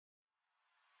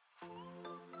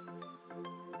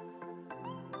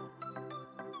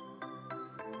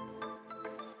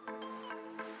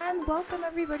and welcome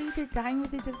everybody to Dine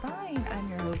with the Divine. I'm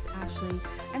your host, Ashley,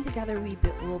 and together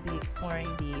will be exploring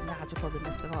the magical, the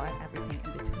mystical, and everything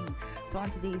in between. So on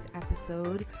today's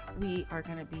episode, we are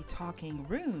going to be talking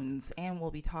runes, and we'll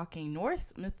be talking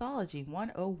Norse Mythology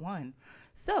 101.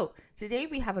 So today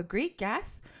we have a great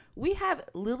guest. We have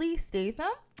Lilly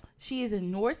Statham. She is a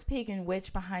Norse pagan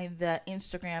witch behind the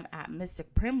Instagram at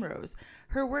Mystic Primrose.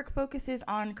 Her work focuses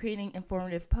on creating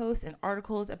informative posts and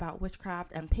articles about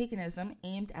witchcraft and paganism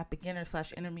aimed at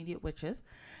beginner/intermediate witches,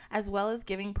 as well as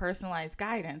giving personalized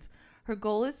guidance. Her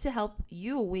goal is to help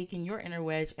you awaken your inner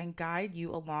witch and guide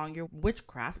you along your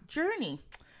witchcraft journey.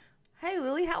 Hey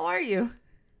Lilly, how are you?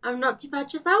 I'm not too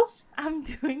bad. Yourself? I'm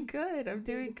doing good.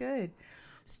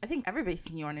 I think everybody's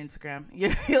seen you on Instagram.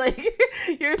 You're like,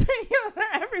 your videos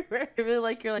are everywhere. I really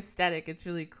like your aesthetic. It's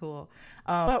really cool.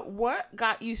 But what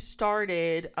got you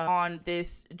started on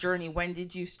this journey? When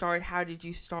did you start? How did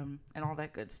you start? And all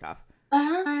that good stuff.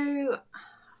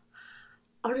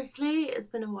 Honestly, it's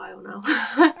been a while now.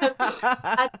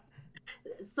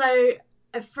 So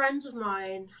a friend of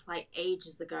mine, like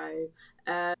ages ago,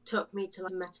 took me to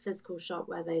like a metaphysical shop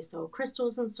where they sold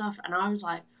crystals and stuff. And I was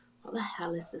like, what the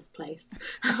hell is this place?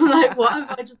 Like, what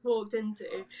have I just walked into?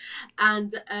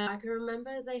 And I can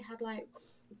remember they had like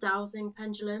dowsing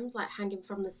pendulums like hanging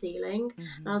from the ceiling.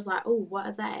 Mm-hmm. And I was like, oh, what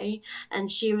are they?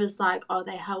 And she was like, oh,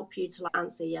 they help you to like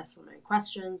answer yes or no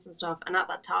questions and stuff. And at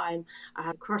that time I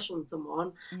had a crush on someone.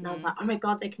 Mm-hmm. And I was like, oh my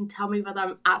god, they can tell me whether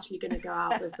I'm actually going to go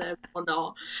out with them or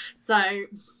not. So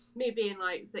me being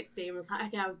like 16 was like,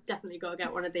 okay, I've definitely got to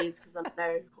get one of these because I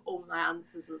know all my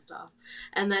answers and stuff.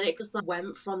 And then it just like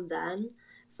went from there.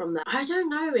 I don't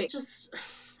know, it just,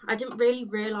 I didn't really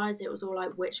realise it was all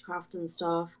like witchcraft and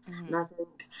stuff. Mm-hmm. And I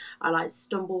think I like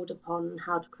stumbled upon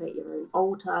how to create your own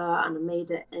altar, and I made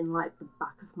it in like the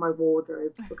back of my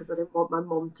wardrobe because I didn't want my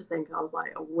mum to think I was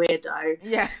like a weirdo.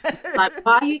 Yeah. Like,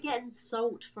 why are you getting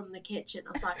salt from the kitchen?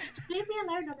 I was like, leave me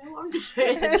alone, I know what I'm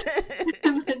doing.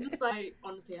 And then just like,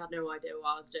 honestly, I had no idea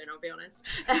what I was doing, I'll be honest.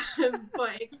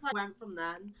 But it just like went from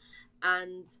then.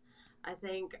 And I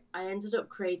think I ended up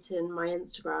creating my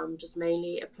Instagram just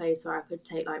mainly a place where I could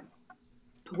take like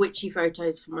witchy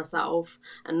photos for myself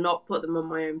and not put them on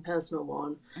my own personal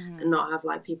one. Mm-hmm. And not have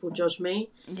like people judge me.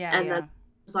 Then it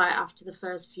was like after the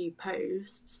first few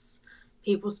posts,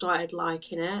 people started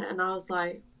liking it, and I was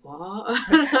like, what?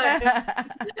 I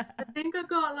think I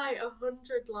got like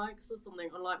 100 likes or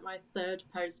something on like my third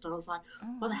post, and I was like,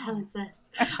 what the hell is this?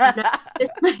 I've never had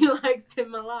this many likes in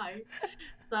my life.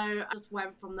 So I just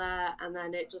went from there, and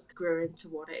then it just grew into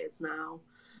what it is now.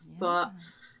 Yeah. But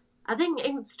I think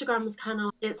Instagram is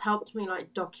it's helped me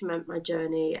like document my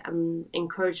journey and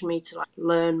encouraged me to like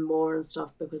learn more and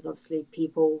stuff, because obviously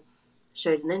people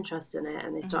showed an interest in it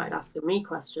and they started asking me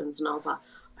questions, and I was like,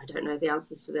 I don't know the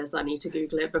answers to this, I need to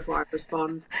Google it before I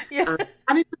respond. Yeah.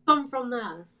 And it's just gone from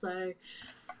there. So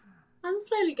I'm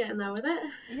slowly getting there with it.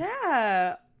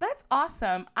 Yeah. That's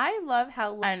awesome. I love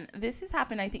how, and this has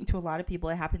happened, I think, to a lot of people.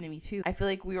 It happened to me too. I feel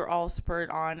like we were all spurred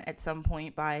on at some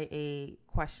point by a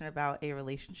question about a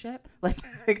relationship. Like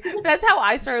that's how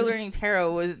I started learning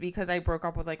tarot, was because I broke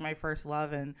up with like my first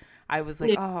love, and I was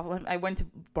like, I went to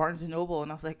Barnes and Noble,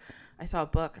 and I was like, I saw a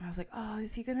book, and I was like, oh,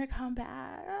 is he gonna come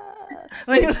back?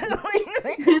 It's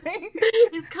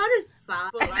kind of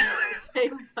sad, but like at the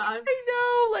same time. I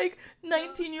know, like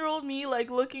 19-year-old me, like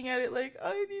looking at it, like,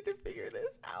 oh, I need to figure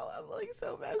this out. I'm like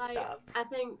so messed up. I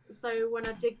think so. When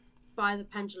I did buy the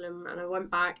pendulum, and I went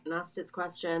back and asked its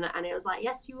question, and it was like,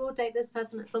 yes, you will date this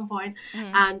person at some point.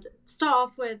 Mm-hmm. And start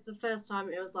off with the first time,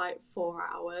 it was like 4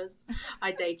 hours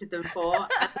I dated them for. And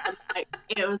then, like,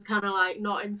 it was kind of like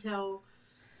not until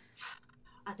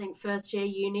I think first year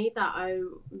uni that I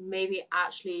maybe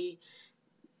actually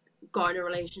got in a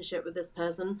relationship with this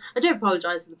person. I do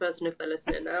apologise to the person if they're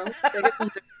listening now. They don't know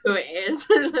who it is,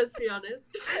 let's be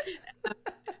honest.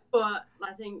 But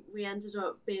I think we ended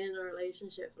up being in a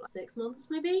relationship for like 6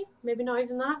 months, maybe not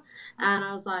even that. And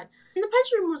I was like, the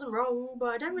pendulum wasn't wrong, but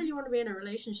I don't really want to be in a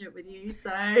relationship with you.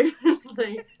 So,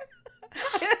 like,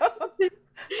 kind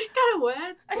of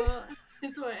weird, but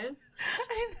it's what it is.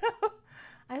 I know.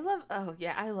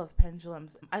 I love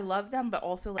pendulums. I love them, but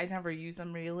also I never use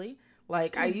them really.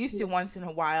 Like I used to once in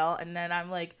a while, and then I'm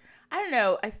like, I don't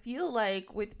know. I feel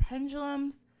like with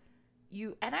pendulums,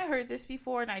 and I heard this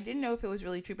before, and I didn't know if it was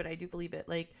really true, but I do believe it.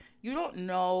 Like you don't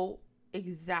know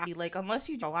exactly, like unless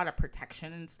you do a lot of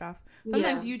protection and stuff.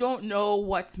 Sometimes you don't know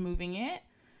what's moving it.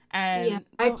 And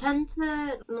I tend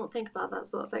to not think about that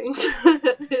sort of thing.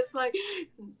 It's like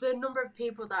the number of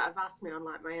people that have asked me on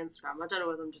like my Instagram. I don't know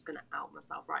whether I'm just going to out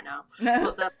myself right now.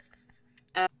 But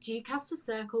do you cast a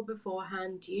circle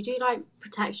beforehand? Do you do like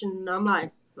protection? And I'm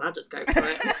like, I'll just go for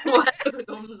it. Whatever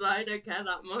comes, I don't care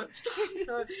that much.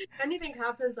 So if anything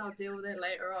happens, I'll deal with it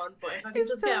later on. But if I can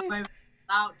just get away with it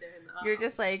without doing that, you're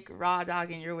just like raw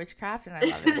dogging your witchcraft, and I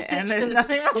love it. And there's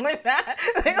nothing wrong with that.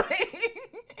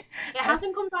 It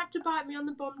hasn't come back to bite me on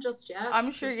the bum just yet.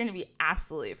 I'm sure you're gonna be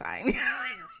absolutely fine.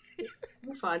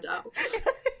 We'll find out.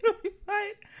 It'll be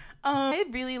fine. I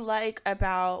really like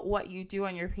about what you do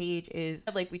on your page is,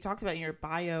 like we talked about in your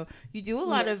bio, you do a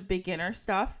lot of beginner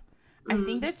stuff. I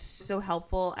think that's so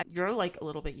helpful. You're like a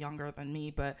little bit younger than me,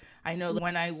 but I know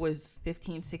when I was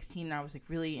 15, 16, and I was like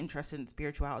really interested in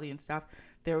spirituality and stuff,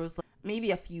 there was like maybe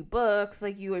a few books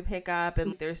like you would pick up,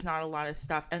 and there's not a lot of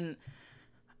stuff. And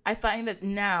I find that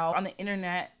now on the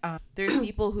internet, there's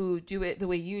people who do it the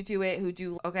way you do it, who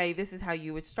do, okay, this is how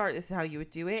you would start, this is how you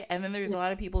would do it. And then there's a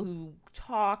lot of people who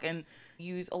talk and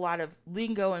use a lot of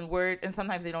lingo and words, and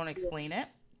sometimes they don't explain it.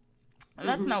 And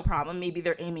that's no problem. Maybe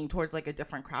they're aiming towards like a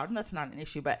different crowd, and that's not an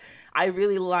issue. But I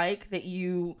really like that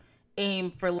you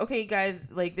aim for, okay, guys,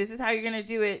 like this is how you're going to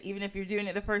do it, even if you're doing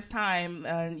it the first time,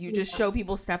 and you just show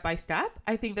people step by step.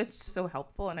 I think that's so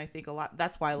helpful, and I think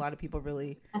that's why a lot of people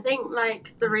really... I think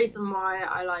like the reason why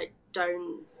I like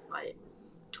don't like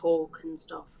talk and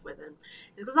stuff with him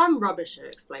is because I'm rubbish at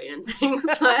explaining things.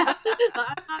 Like,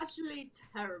 I'm actually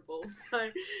terrible. So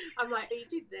I'm like, you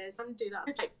do this and do that,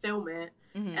 like film it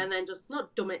and then just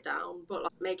not dumb it down, but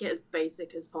like make it as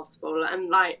basic as possible. And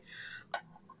like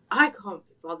I can't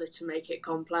be bothered to make it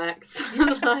complex.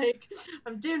 Like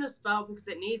I'm doing a spell because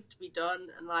it needs to be done,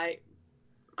 and like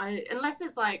unless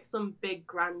it's like some big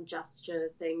grand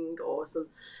gesture thing or some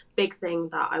big thing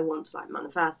that I want to like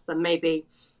manifest, then maybe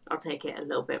I'll take it a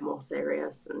little bit more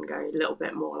serious and go a little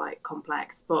bit more like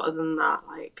complex. But other than that,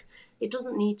 like it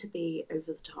doesn't need to be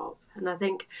over the top. And I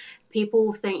think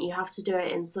people think you have to do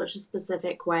it in such a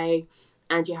specific way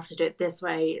and you have to do it this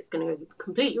way. It's going to go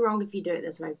completely wrong if you do it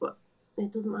this way, but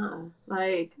it doesn't matter.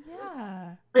 Like,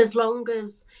 as long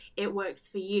as it works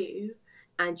for you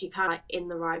and you kind of like in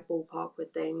the right ballpark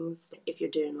with things. If you're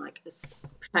doing like a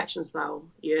protection spell,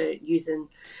 you're using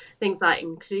things that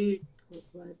include, what's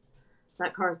the word,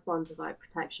 that correspond with like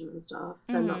protection and stuff,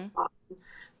 then that's fine.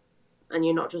 And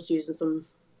you're not just using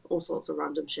all sorts of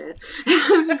random shit.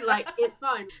 Like, it's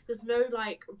fine. There's no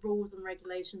like rules and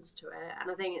regulations to it.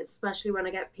 And I think especially when I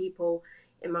get people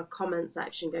in my comment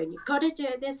section going, you've got to do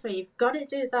it this way, you've got to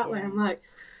do it that way. I'm like,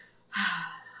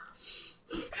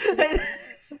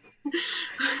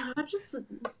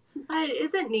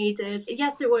 is it needed?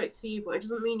 Yes, it works for you, but it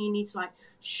doesn't mean you need to like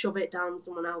shove it down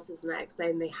someone else's neck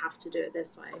saying they have to do it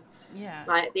this way. Yeah.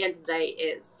 Like at the end of the day,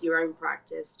 it's your own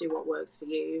practice. Do what works for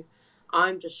you.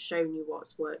 I'm just showing you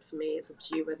what's worked for me. It's up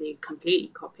to you whether you completely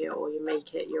copy it or you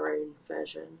make it your own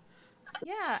version. So.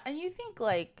 Yeah, and you think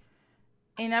like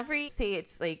in every, say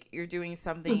it's like you're doing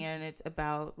something and it's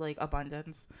about like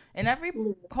abundance. In every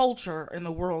culture in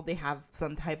the world, they have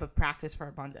some type of practice for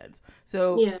abundance.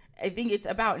 So I think it's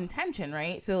about intention,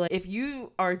 right? So like if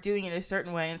you are doing it a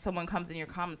certain way and someone comes in your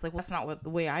comments like, well, that's not the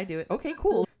way I do it. Okay,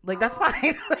 cool. Like that's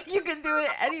fine. Like you can do it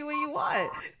any way you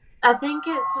want. I think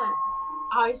it's like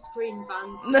ice cream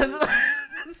vans. That's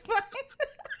fine.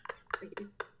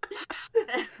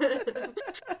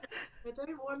 I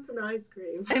don't want an ice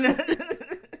cream. I know.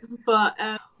 But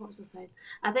what was I saying?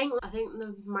 I think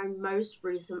my most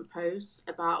recent post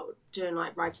about doing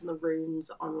like writing the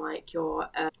runes on like your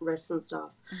wrists and stuff,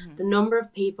 the number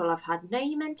of people I've had, no,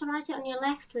 you meant to write it on your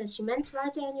left wrist, you meant to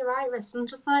write it on your right wrist. I'm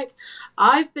just like,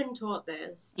 I've been taught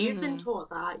this, you've been taught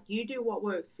that, you do what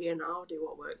works for you and I'll do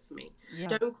what works for me.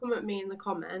 Don't come at me in the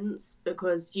comments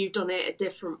because you've done it a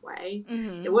different way.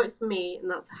 It works for me and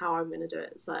that's how I'm going to do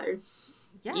it. So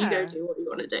you go do what you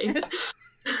want to do.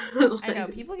 Like, I know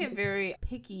people get very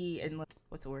picky and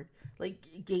what's the word, like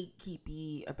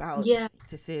gatekeepy about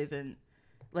practices, and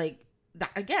like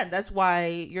that, again, that's why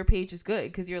your page is good,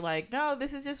 because you're like, no,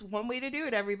 this is just one way to do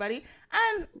it, everybody.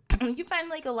 And you find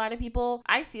like a lot of people,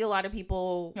 I see a lot of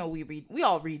people, you know, we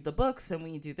all read the books and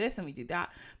we do this and we do that,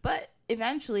 but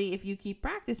eventually if you keep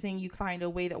practicing, you find a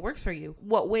way that works for you.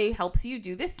 What way helps you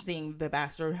do this thing the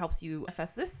best or helps you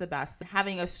manifest this the best?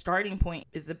 Having a starting point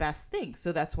is the best thing.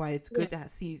 So that's why it's good to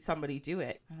see somebody do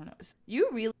it. I don't know. You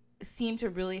really seem to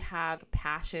really have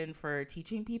passion for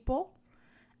teaching people.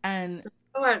 And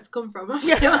where it's come from. I was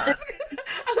gonna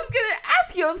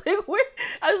ask you. I was like, where?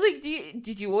 I was like,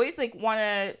 did you always like want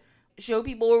to show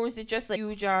people, or was it just like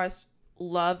you just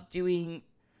love doing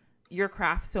your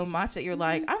craft so much that you're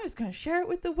like, I'm just gonna share it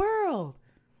with the world?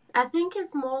 I think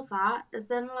it's more that, as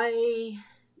then like, I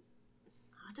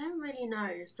don't really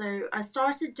know. So I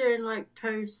started doing like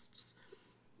posts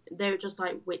they were just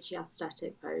like witchy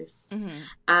aesthetic posts. Mm-hmm.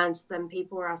 And then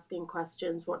people were asking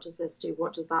questions, what does this do?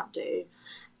 What does that do?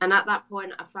 And at that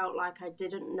point, I felt like I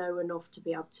didn't know enough to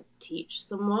be able to teach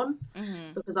someone,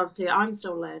 Mm-hmm. because obviously I'm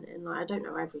still learning. Like, I don't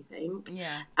know everything.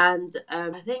 Yeah. And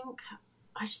I think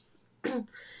I just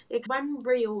when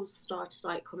reels started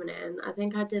like coming in, I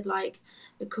think I did like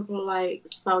a couple of like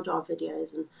spell jar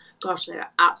videos, and gosh, they were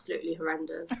absolutely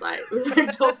horrendous. Like,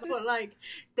 but like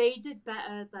they did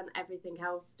better than everything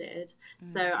else did.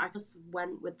 So I just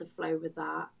went with the flow with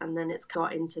that, and then it's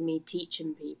got into me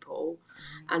teaching people.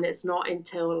 And it's not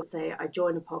until, say, I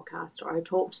join a podcast or I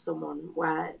talk to someone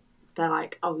where they're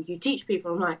like, "Oh, you teach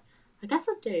people." I'm like, I guess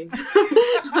I do.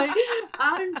 Like,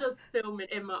 I'm just filming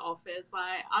in my office.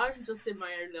 Like, I'm just in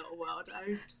my own little world.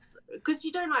 Because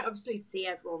you don't like obviously see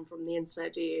everyone from the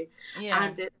internet, do you? Yeah.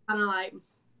 And it's kind of like,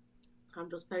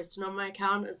 I'm just posting on my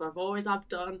account as I've always have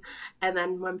done. And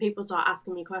then when people start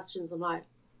asking me questions, I'm like,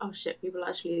 oh shit, people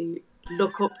actually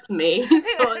look up to me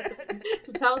so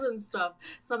to tell them stuff.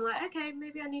 So I'm like, okay,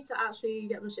 maybe I need to actually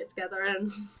get my shit together. And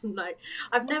like,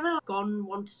 I've never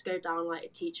wanted to go down like a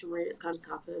teaching route. It's kind of just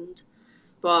happened.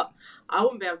 But I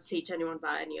wouldn't be able to teach anyone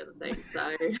about any other thing.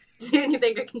 So it's the only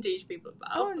thing I can teach people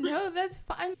about. Oh no, that's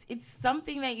fine. It's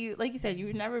something that you, like you said,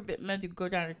 you've never been meant to go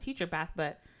down a teacher path,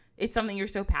 but it's something you're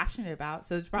so passionate about.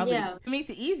 So it's probably, it makes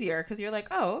it easier because you're like,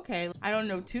 oh, okay, I don't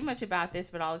know too much about this,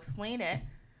 but I'll explain it.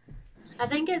 I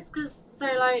think it's because, so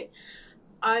like,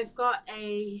 I've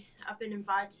been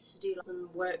invited to do some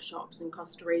workshops in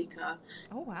Costa Rica.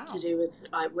 Oh, wow. To do with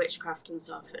like witchcraft and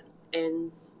stuff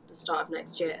in the start of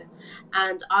next year.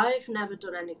 And I've never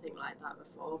done anything like that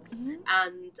before. Mm-hmm.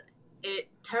 And it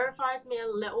terrifies me a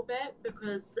little bit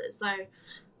because, so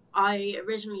I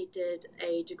originally did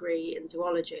a degree in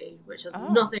zoology, which has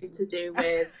nothing to do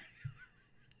with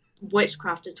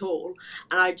witchcraft at all.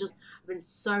 And I've been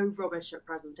so rubbish at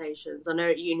presentations. I know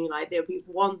at uni, like, there'll be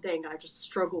one thing I just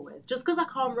struggle with just because I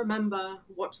can't remember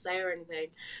what to say or anything.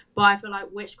 But I feel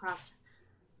like witchcraft,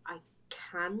 I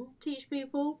can teach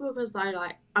people because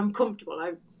I'm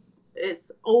comfortable.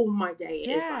 It's all my day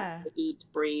is like eat,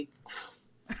 breathe,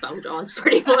 spell jars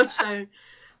pretty much. So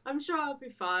I'm sure I'll be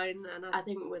fine. And I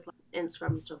think with like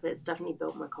Instagram and stuff, it's definitely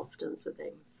built my confidence with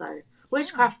things. So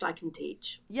witchcraft I can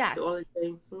teach. Yes.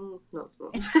 Zoology, not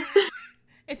so much.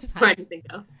 It's fine. Or anything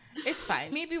else. It's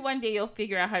fine. Maybe one day you'll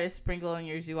figure out how to sprinkle in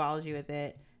your zoology with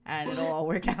it, and it'll all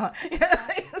work out.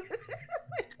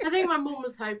 I think my mum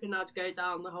was hoping I'd go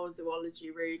down the whole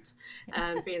zoology route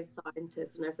and be a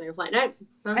scientist and everything. I was like, no,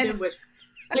 I'm doing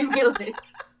witchcraft. Leave me alone.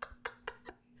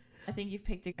 I think you've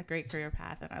picked a great career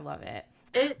path, and I love it.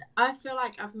 I feel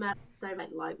like I've met so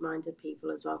many like-minded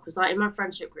people as well, because like in my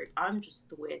friendship group, I'm just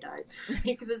the weirdo.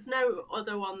 There's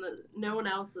no one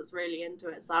else that's really into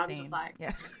it, so I'm just like,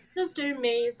 just doing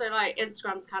me. So like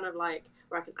Instagram's kind of like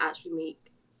where I can actually meet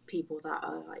people that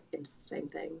are like into the same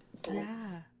thing. So.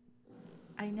 Yeah,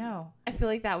 I know. I feel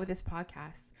like that with this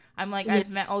podcast. I'm like, I've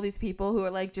met all these people who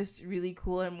are like just really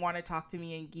cool and want to talk to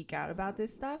me and geek out about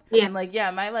this stuff. Yeah. And like,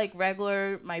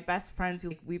 my best friends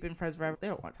who we've been friends forever, they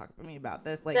don't want to talk to me about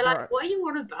this. Like, they're like, what are you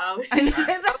on about? I know,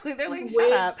 exactly. They're like,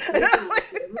 shut up.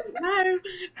 No,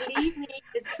 believe me,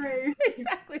 it's true.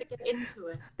 Exactly. Just get into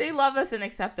it. They love us and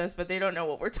accept us, but they don't know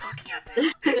what we're talking about.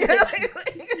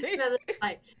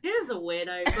 Like, you're just a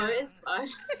weirdo, but it's fine.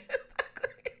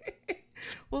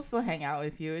 We'll still hang out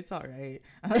with you. It's all right.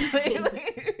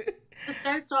 Just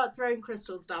don't start throwing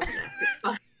crystals down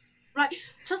there. Like,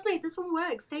 trust me, this one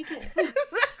works. Take it.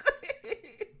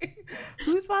 Exactly.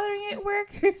 Who's bothering it at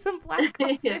work? Here's some black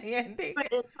obsidian. But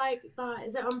it's like that.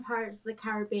 Is it on Pirates of the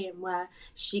Caribbean where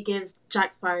she gives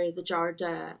Jack Sparrow the jar of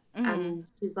dirt, and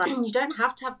she's like, you don't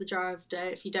have to have the jar of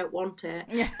dirt if you don't want it.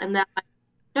 Yeah. And they're like,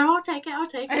 no, I'll take it.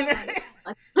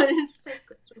 Just take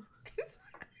crystal.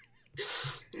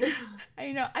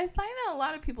 I know. I find that a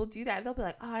lot of people do that. They'll be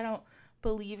like, oh, I don't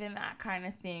believe in that kind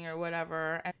of thing or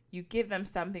whatever. And you give them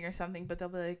something or something, but they'll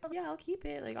be like, oh, yeah, I'll keep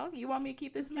it. Like, you want me to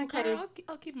keep this in my car?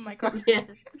 I'll keep it in my car. Yeah.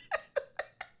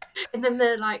 And then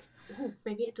they're like, oh,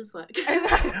 maybe it does work.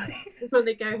 When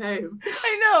they go home.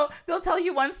 I know. They'll tell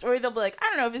you one story. They'll be like, I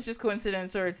don't know if it's just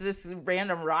coincidence or it's this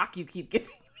random rock you keep giving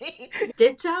me.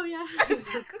 Did tell you.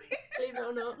 Exactly. Believe it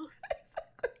or not.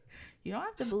 You don't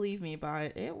have to believe me,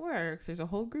 but it works. There's a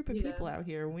whole group of people out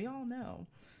here, and we all know.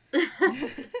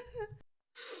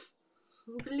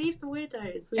 Believe the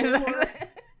weirdos.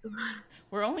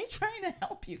 We're only trying to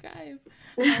help you guys.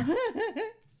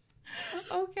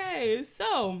 Okay,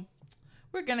 so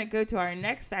we're going to go to our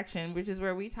next section, which is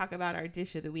where we talk about our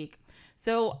dish of the week.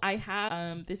 So I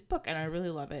have this book, and I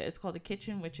really love it. It's called The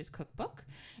Kitchen Witch's Cookbook,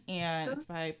 and it's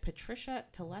by Patricia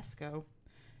Telesco.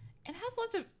 it has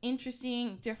lots of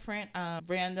interesting, different,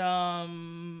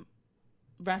 random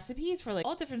recipes for like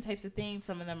all different types of things.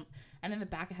 Some of them, and in the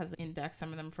back it has an index.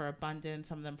 Some of them for abundance,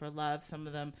 some of them for love, some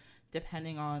of them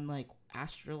depending on like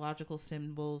astrological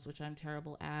symbols, which I'm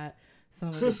terrible at. Some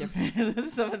of the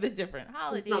different, some of the different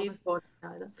holidays. It's not my forte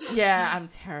either. Yeah, I'm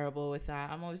terrible with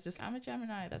that. I'm a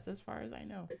Gemini. That's as far as I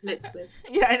know. Literally.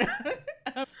 Yeah, I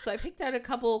know. So I picked out a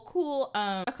couple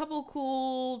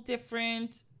cool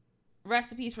different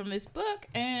recipes from this book,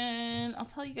 and I'll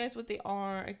tell you guys what they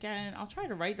are. Again, I'll try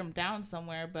to write them down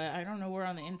somewhere, but I don't know where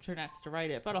on the internet to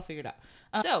write it, but I'll figure it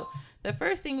out. So the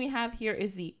first thing we have here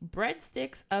is the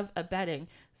breadsticks of a bedding.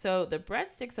 So the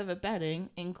breadsticks of a bedding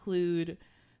include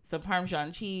some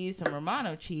Parmesan cheese, some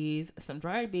Romano cheese, some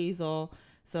dried basil,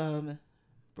 some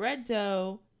bread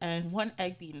dough, and 1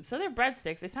 egg beaten. So they're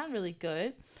breadsticks. They sound really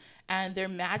good, and they're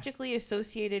magically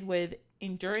associated with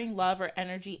enduring love or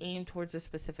energy aimed towards a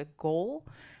specific goal,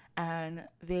 and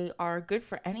they are good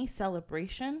for any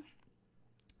celebration,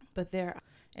 but they're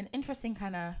an interesting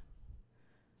kind of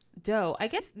dough. I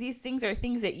guess these things are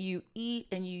things that you eat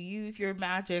and you use your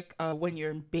magic when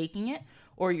you're baking it,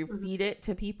 or you feed it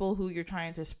to people who you're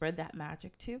trying to spread that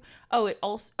magic to.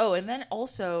 And then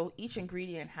also each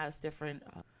ingredient has different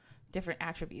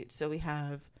attributes. So we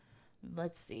have,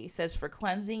 let's see, it says for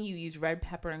cleansing you use red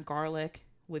pepper and garlic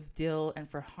with dill, and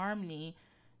for harmony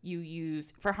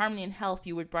and health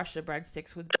you would brush the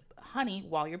breadsticks with honey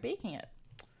while you're baking it.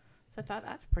 So I thought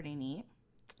that's pretty neat.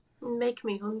 Make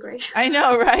me hungry. I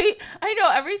know, right? I know.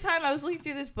 Every time I was looking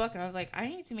through this book and I was like, I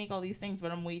need to make all these things,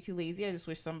 but I'm way too lazy. I just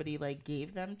wish somebody like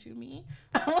gave them to me.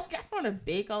 I'm like, I don't want to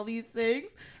bake all these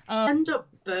things. End up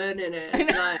burning it.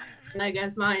 Like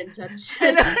that's my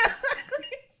intention.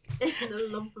 In a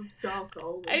lump of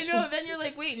charcoal. I know. Then you're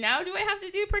like, wait, now do I have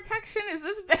to do protection? Is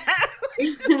this bad?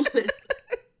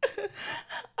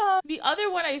 The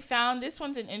other one I found, this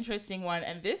one's an interesting one,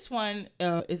 and this one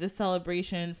is a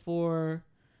celebration for.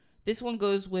 This one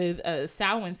goes with a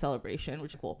Samhain celebration,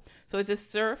 which is cool. So it's a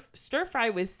stir fry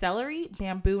with celery,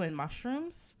 bamboo, and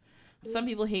mushrooms. Some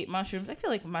people hate mushrooms. I feel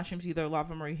like mushrooms, either love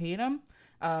them or you hate them.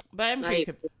 But I'm sure you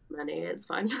could. Many, it's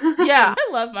fine. Yeah, I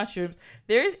love mushrooms.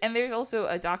 There's also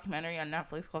a documentary on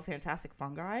Netflix called Fantastic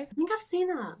Fungi. I think I've seen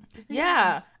that.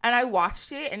 Yeah, and I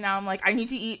watched it, and now I'm like, I need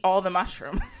to eat all the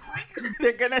mushrooms.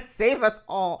 They're gonna save us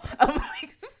all. I'm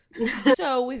like.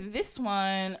 So with this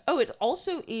one, it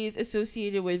also is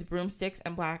associated with broomsticks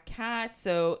and black cats.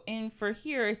 So for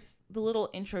here, it's the little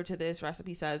intro to this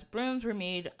recipe says brooms were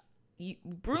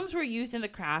used in the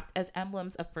craft as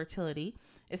emblems of fertility,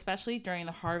 especially during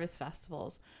the harvest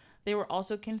festivals. They were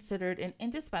also considered an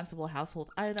indispensable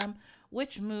household item,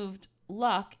 which moved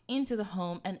luck into the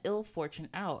home and ill fortune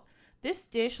out. This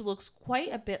dish looks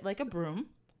quite a bit like a broom.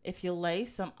 If you lay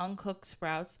some uncooked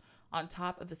sprouts on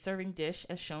top of the serving dish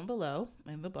as shown below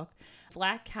in the book,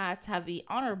 black cats have the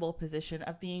honorable position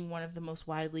of being one of the most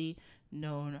widely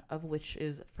known of which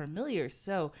is familiar.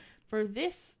 So for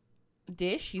this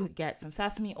dish, you get some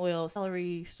sesame oil,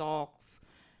 celery stalks,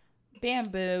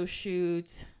 bamboo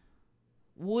shoots,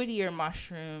 woodier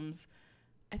mushrooms.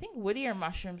 I think woodier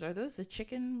mushrooms, are those the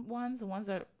chicken ones? The ones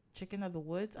that are chicken of the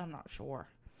woods? I'm not sure.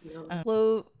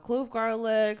 No. Clove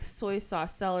garlic, soy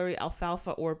sauce, celery,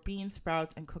 alfalfa or bean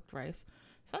sprouts, and cooked rice.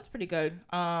 Sounds pretty good.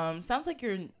 Sounds like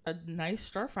you're a nice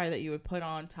stir fry that you would put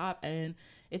on top, and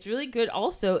it's really good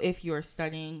also if you're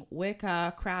studying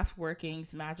Wicca, craft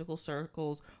workings, magical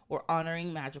circles, or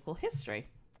honoring magical history.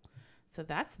 So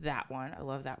that's that one. I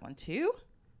love that one too.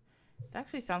 It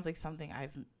actually sounds like something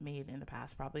I've made in the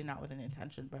past, probably not with an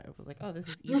intention, but it was like, oh, this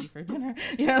is easy for dinner.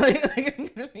 Yeah, like I'm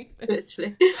gonna make this.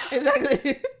 Literally.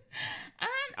 Exactly.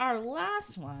 And our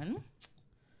last one,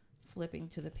 flipping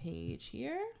to the page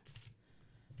here.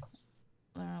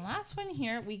 Our last one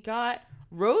here, we got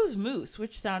rose mousse,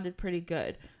 which sounded pretty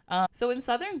good. So in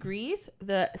southern Greece,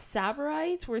 the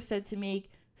Sabirites were said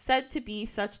to be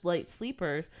such light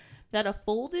sleepers that a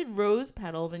folded rose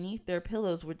petal beneath their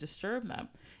pillows would disturb them.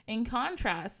 In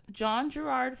contrast, John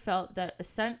Gerard felt that a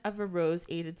scent of a rose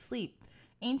aided sleep.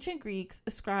 Ancient Greeks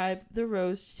ascribed the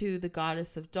rose to the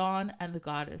goddess of dawn and the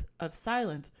goddess of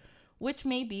silence, which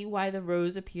may be why the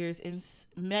rose appears in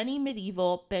many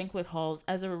medieval banquet halls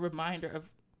as a reminder of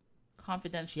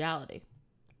confidentiality.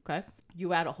 Okay,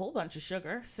 you add a whole bunch of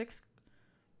sugar,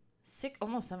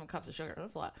 almost 7 cups of sugar.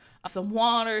 That's a lot. Some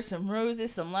water, some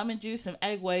roses, some lemon juice, some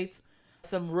egg whites,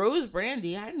 some rose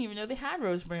brandy. I didn't even know they had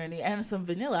rose brandy, and some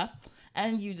vanilla.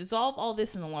 And you dissolve all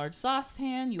this in a large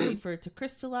saucepan. You wait for it to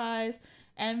crystallize,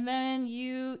 and then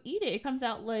you eat it. It comes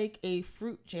out like a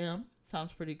fruit jam.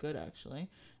 Sounds pretty good, actually.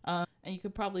 And you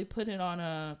could probably put it on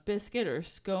a biscuit or a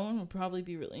scone, would probably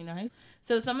be really nice.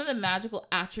 So some of the magical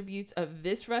attributes of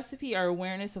this recipe are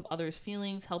awareness of others'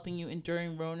 feelings, helping you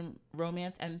enduring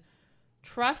romance and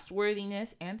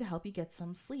trustworthiness, and to help you get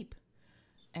some sleep.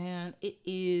 And it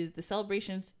is the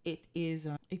celebrations. It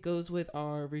goes with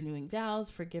our renewing vows,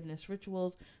 forgiveness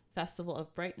rituals, festival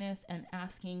of brightness, and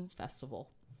asking festival.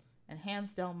 And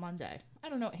hands down Monday. I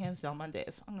don't know what hands down Monday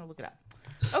is. I'm gonna look it up.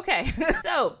 Okay,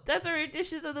 so that's our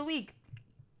dishes of the week.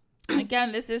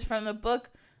 Again, this is from the book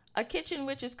A Kitchen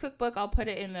Witch's Cookbook. I'll put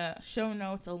it in the show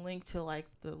notes, a link to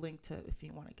if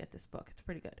you want to get this book. It's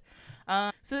pretty good.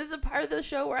 So this is a part of the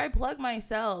show where I plug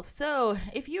myself. So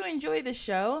if you enjoy the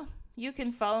show, you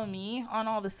can follow me on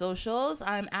all the socials.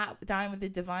 I'm at Dine with the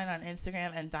Divine on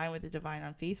Instagram and Dine with the Divine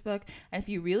on Facebook. And if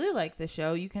you really like the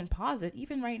show, you can pause it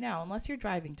even right now. Unless you're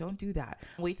driving, don't do that.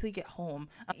 Wait till you get home.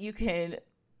 You can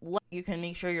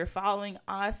make sure you're following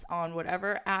us on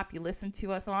whatever app you listen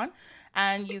to us on.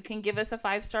 And you can give us a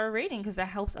 5-star rating because that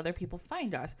helps other people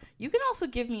find us. You can also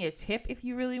give me a tip if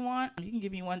you really want. You can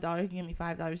give me $1, you can give me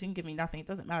 $5, you can give me nothing. It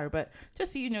doesn't matter. But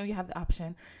just so you know, you have the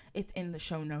option. It's in the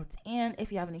show notes. And if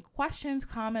you have any questions,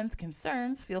 comments,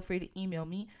 concerns, feel free to email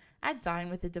me at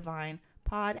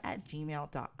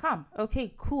dinewiththedivinepod@gmail.com.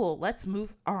 Okay, cool. Let's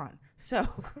move on. So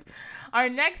our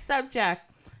next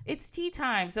subject, it's tea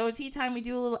time. So tea time, we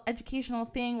do a little educational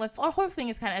thing. Our whole thing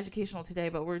is kind of educational today,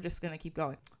 but we're just going to keep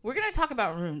going. We're going to talk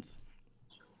about runes.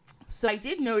 So I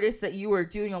did notice that you were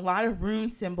doing a lot of rune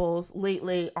symbols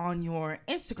lately on your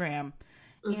Instagram.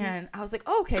 Mm-hmm. And I was like,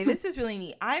 oh, okay, this is really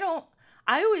neat. I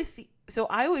always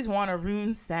want a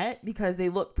rune set because they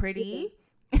look pretty.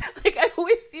 Like I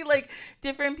always see like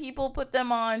different people put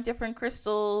them on different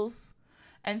crystals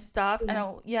and stuff. And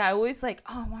I always like,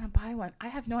 oh, I want to buy one. I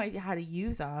have no idea how to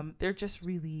use them. They're just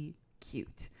really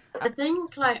cute. I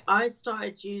think like I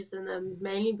started using them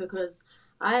mainly because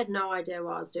I had no idea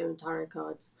what I was doing with tarot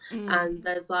cards. And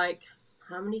there's like,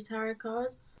 how many tarot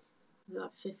cards? Is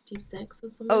that 56 or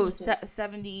something? Oh,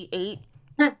 78.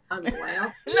 I'm way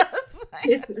off. No, that's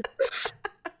fine.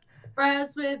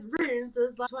 Whereas with runes,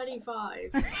 there's like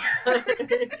 25.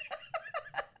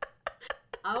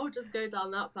 I'll just go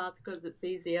down that path because it's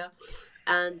easier.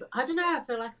 And I don't know, I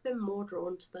feel like I've been more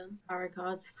drawn to them. Tarot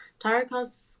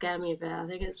cards scare me a bit. I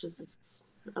think it's just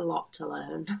a lot to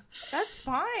learn. That's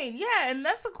fine. Yeah, and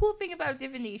that's the cool thing about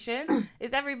divination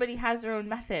is everybody has their own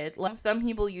method. Like some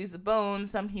people use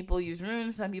bones, some people use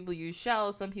runes, some people use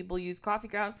shells, some people use coffee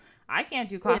grounds. I can't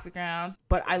do coffee grounds,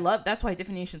 but that's why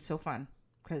divination's so fun.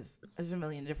 Because there's a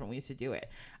million different ways to do it.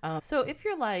 So if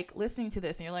you're like listening to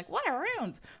this and you're like, what are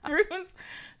runes? Runes.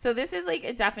 So this is like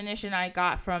a definition I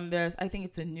got from this. I think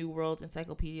it's a New World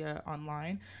Encyclopedia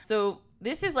online. So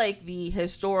this is like the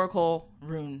historical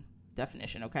rune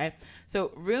definition. Okay.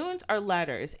 So runes are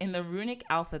letters in the runic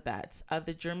alphabets of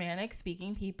the Germanic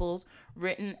speaking peoples,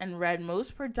 written and read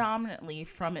most predominantly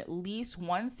from at least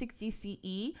 160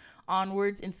 CE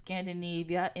onwards in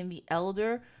Scandinavia in the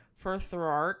Elder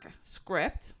Furtherark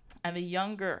script and the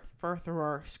Younger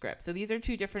Furtherark script. So these are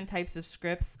two different types of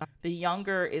scripts. The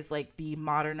Younger is like the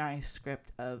modernized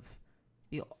script of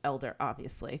the Elder,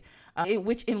 obviously,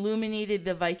 which illuminated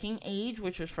the Viking Age,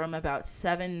 which was from about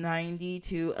 790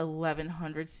 to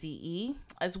 1100 CE,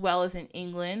 as well as in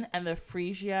England and the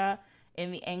Frisia in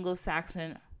the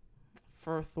Anglo-Saxon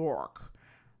Furtherark.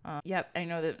 Yep, I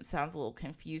know that sounds a little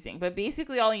confusing, but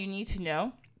basically all you need to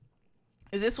know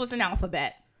is this was an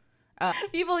alphabet.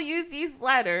 People use these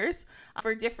letters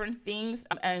for different things.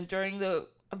 And during the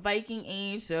Viking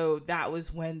Age, so that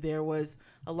was when there was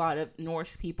a lot of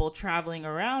Norse people traveling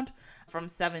around from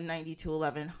 790 to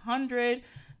 1100.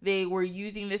 They were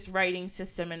using this writing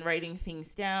system and writing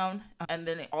things down. And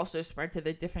then it also spread to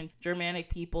the different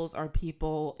Germanic peoples are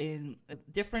people in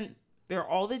they're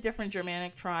all the different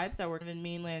Germanic tribes that were in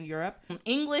mainland Europe.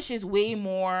 English is way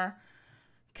more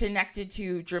connected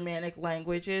to Germanic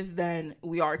languages than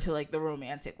we are to like the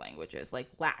Romantic languages, like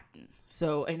Latin.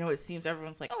 So I know it seems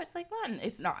everyone's like, oh, it's like Latin.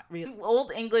 It's not really.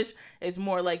 Old English is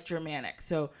more like Germanic.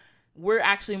 So we're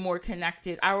actually more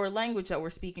connected. Our language that we're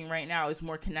speaking right now is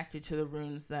more connected to the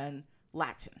runes than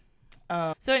Latin.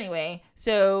 So anyway,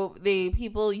 so the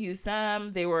people use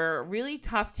them. They were really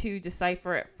tough to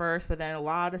decipher at first, but then a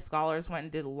lot of scholars went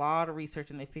and did a lot of research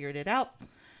and they figured it out.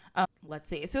 Let's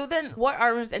see. So then what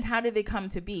are runes and how did they come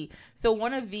to be? So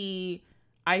one of the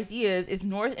ideas is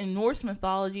in Norse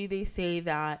mythology, they say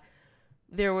that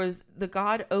there was the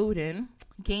god Odin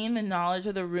gained the knowledge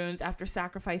of the runes after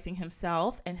sacrificing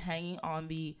himself and hanging on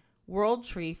the world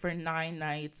tree for 9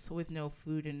 nights with no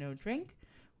food and no drink.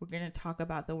 We're going to talk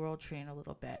about the world tree in a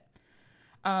little bit.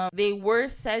 They were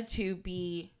said to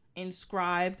be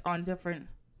inscribed on different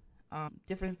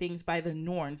things by the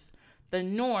Norns. The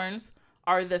Norns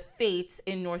are the fates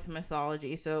in Norse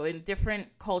mythology. So in different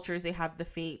cultures, they have the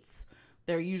fates.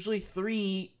 There are usually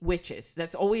 3 witches.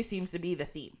 That's always seems to be the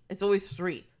theme. It's always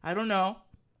 3. I don't know.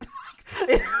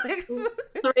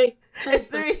 It's 3. It's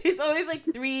 3. It's always like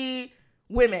 3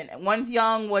 women. One's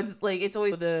young, one's like, it's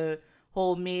always the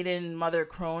whole maiden, mother,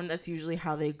 crone. That's usually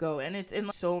how they go. And it's in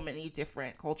so many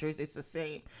different cultures. It's the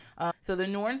same. So the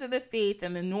Norns are the fates,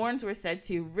 and the Norns were said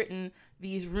to have written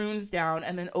these runes down,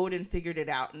 and then Odin figured it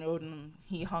out. And Odin,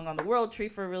 he hung on the world tree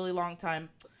for a really long time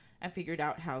and figured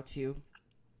out how to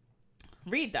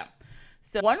read them.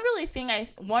 So one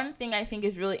thing I think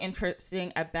is really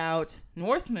interesting about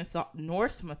Norse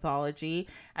mythology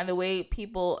and the way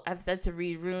people have said to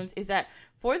read runes is that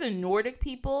for the Nordic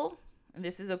people, and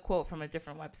this is a quote from a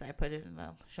different website, I put it in the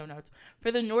show notes.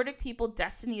 For the Nordic people,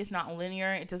 destiny is not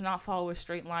linear. It does not follow a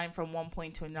straight line from one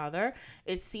point to another.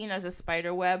 It's seen as a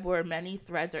spider web where many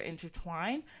threads are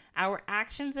intertwined. Our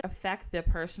actions affect the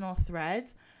personal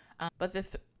threads,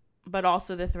 but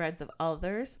also the threads of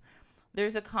others.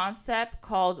 There's a concept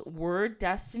called word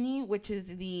destiny, which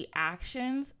is the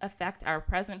actions affect our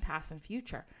present, past, and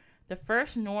future. The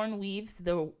first Norn weaves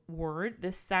the word,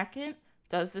 the second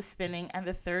does the spinning, and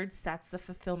the third sets the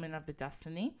fulfillment of the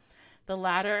destiny. The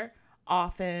latter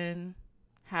often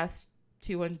has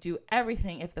to undo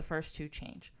everything if the first 2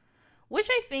 change, which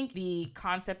I think the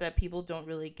concept that people don't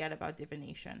really get about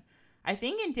divination. I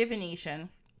think in divination,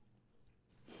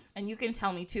 and you can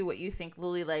tell me too what you think,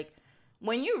 Lily, like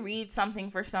when you read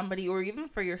something for somebody or even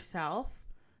for yourself,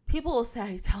 people will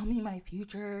say, tell me my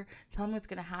future, tell me what's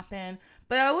going to happen.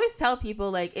 But I always tell people,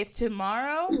 like, if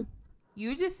tomorrow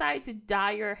you decide to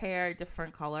dye your hair a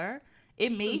different color,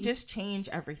 it may just change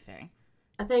everything.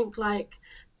 I think, like,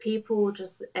 people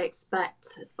just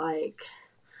expect, like,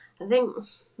 I think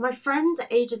my friend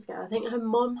ages ago, I think her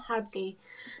mom had a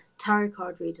tarot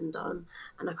card reading done,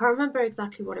 and I can't remember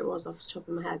exactly what it was off the top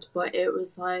of my head, but it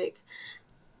was like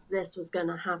this was going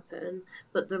to happen,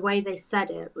 but the way they said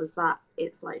it was that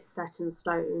it's like set in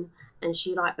stone, and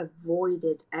she like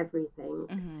avoided everything.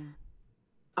 Mm-hmm.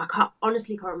 I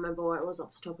honestly can't remember what it was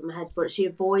off the top of my head, but she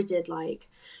avoided like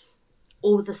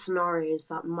all the scenarios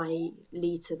that might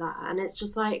lead to that. And it's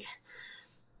just like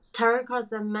tarot cards,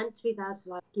 they're meant to be there to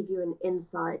like give you an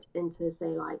insight into, say,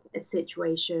 like a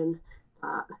situation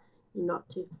that you're not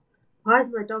too. Why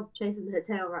is my dog chasing her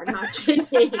tail right now?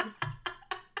 Ginny?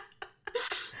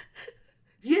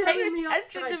 You're paying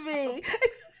attention to me.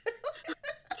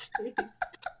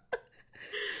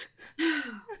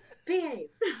 Behave.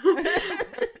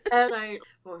 So,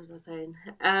 what was I saying?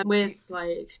 With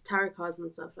like tarot cards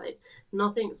and stuff, like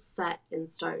nothing's set in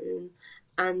stone.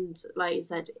 And like you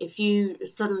said, if you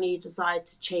suddenly decide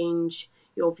to change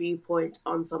your viewpoint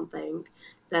on something,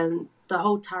 then the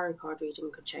whole tarot card reading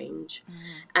could change.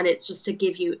 And it's just to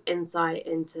give you insight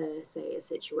into, say, a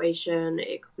situation.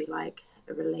 It could be like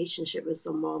a relationship with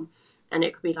someone, and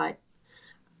it could be like,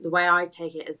 the way I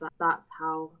take it is that that's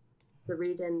how the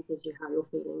reading gives you how you're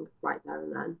feeling right there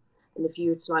and then. And if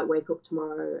you were to like wake up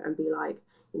tomorrow and be like,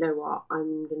 you know what,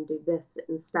 I'm going to do this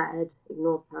instead,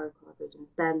 ignore the tarot card reading,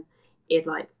 then it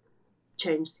like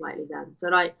change slightly then. So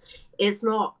like it's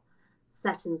not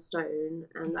set in stone,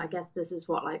 and I guess this is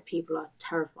what like people are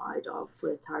terrified of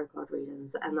with tarot card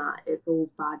readings, and that it's all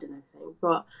bad and everything,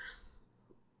 but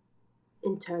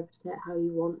interpret it how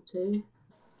you want to.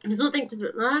 There's nothing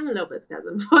to. I'm a little bit scared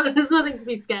of them, but there's nothing to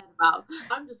be scared about.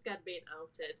 I'm just scared of being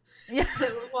outed. Yeah.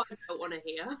 What I don't want to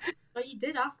hear. But you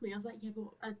did ask me. I was like, yeah, but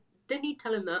I didn't need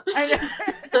telling that. I know.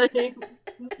 So,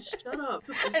 shut up.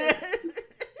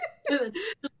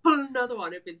 Just pull another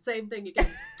one. It'd be the same thing again.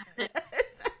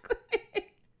 Exactly.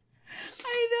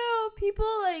 I know. People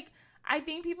like.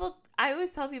 I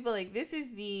always tell people like this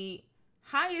is the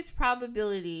highest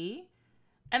probability.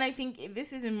 And I think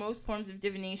this is in most forms of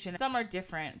divination. Some are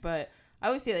different, but I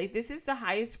always say, like, this is the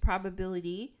highest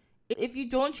probability if you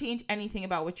don't change anything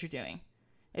about what you're doing.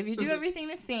 If you do everything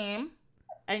the same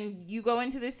and you go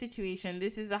into this situation,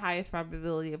 this is the highest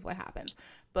probability of what happens.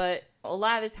 But a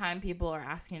lot of the time, people are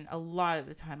asking a lot of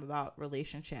the time about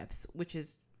relationships, which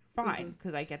is fine,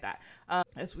 because I get that,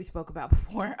 as we spoke about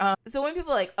before. So when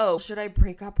people are like, oh, should I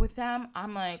break up with them?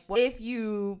 I'm like, well, if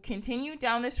you continue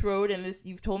down this road and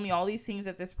you've told me all these things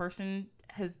that this person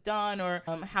has done, or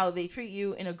how they treat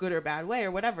you in a good or bad way,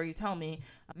 or whatever you tell me,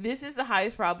 this is the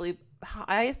highest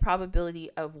probability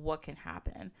of what can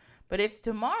happen. But if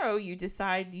tomorrow you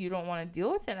decide you don't want to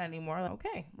deal with it anymore,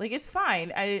 okay, like it's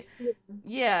fine.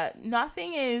 Yeah,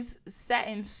 nothing is set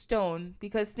in stone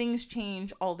because things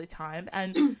change all the time,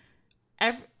 and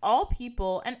all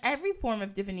people and every form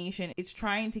of divination is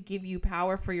trying to give you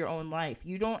power for your own life.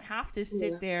 You don't have to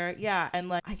sit there, and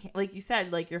like I can't, like you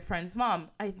said, like your friend's mom,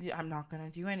 I'm not gonna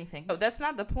do anything. No, that's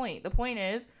not the point. The point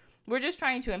is we're just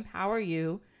trying to empower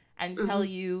you and tell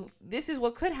you this is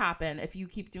what could happen if you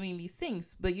keep doing these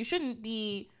things, but you shouldn't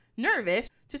be nervous.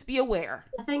 Just be aware.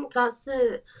 I think that's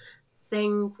the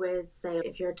thing with, say,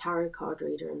 if you're a tarot card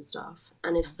reader and stuff,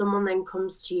 and if someone then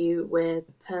comes to you with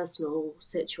a personal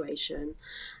situation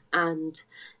and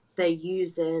they're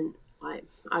using, like,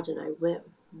 I don't know,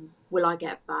 will I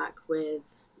get back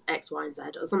with X, Y, and Z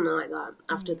or something like that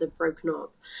after they've broken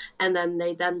up, and then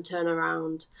they then turn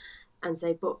around and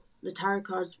say, but the tarot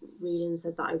cards reading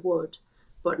said that I would,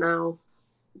 but now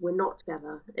we're not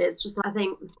together. It's just, I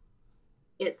think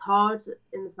it's hard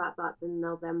in the fact that then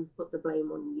they'll then put the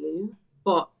blame on you,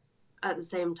 but at the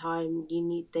same time, they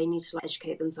need to, like,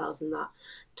 educate themselves in that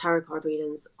tarot card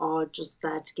readings are just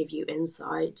there to give you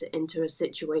insight into a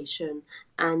situation,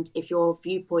 and if your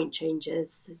viewpoint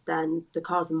changes, then the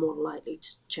cards are more likely to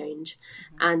change.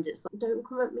 And it's like, don't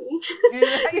come at me.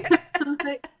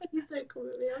 Like, please don't come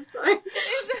at me. I'm sorry.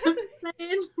 I'm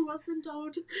saying what's been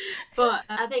told, but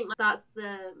I think that's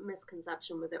the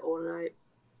misconception with it all, and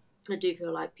I do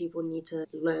feel like people need to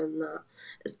learn that,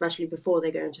 especially before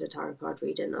they go into a tarot card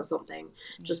reading or something,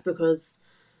 just because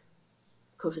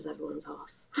it covers everyone's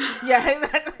ass. Yeah,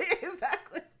 exactly.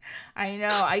 I know.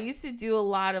 I used to do a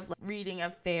lot of reading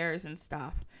of fairs and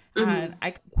stuff. And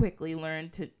I quickly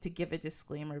learned to give a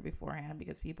disclaimer beforehand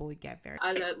because people would get very...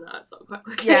 I learned that so quite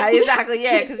quickly. Yeah, exactly.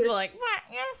 Yeah, because we're like, what?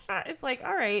 Yeah, it's like,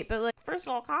 all right. But like, first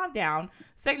of all, calm down.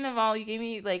 Second of all, you gave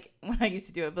me, like, when I used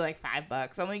to do it, but like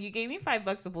 $5. I'm like, you gave me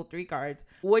 $5 to pull 3 cards.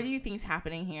 What do you think's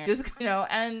happening here? Just,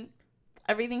 and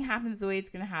everything happens the way it's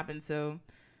going to happen. So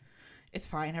it's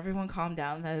fine. Everyone calm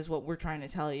down. That is what we're trying to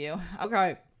tell you.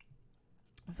 Okay.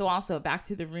 So also back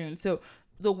to the rune. So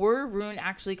the word rune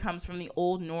actually comes from the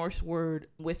Old Norse word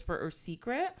whisper or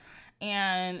secret.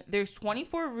 And there's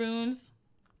 24 runes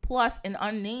plus an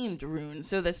unnamed rune.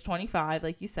 So that's 25,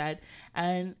 like you said.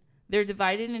 And they're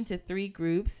divided into 3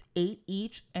 groups, 8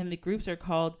 each. And the groups are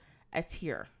called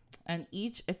Atir. And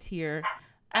each Atir.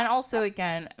 And also,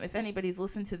 again, if anybody's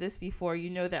listened to this before, you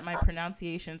know that my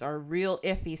pronunciations are real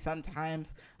iffy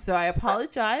sometimes. So I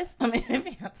apologize in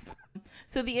advance.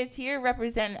 So the Atir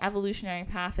represent an evolutionary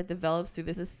path that develops through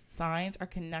this. The signs are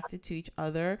connected to each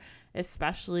other,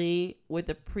 especially with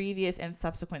the previous and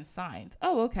subsequent signs.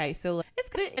 Oh, okay. So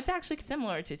it's actually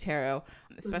similar to tarot,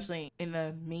 especially in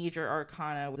the major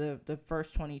arcana, the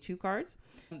first 22 cards.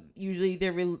 Usually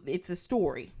it's a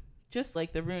story, just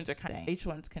like the runes are kind of, each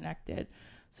one's connected.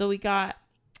 So we got,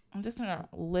 I'm just going to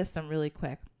list them really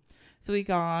quick. So we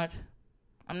got,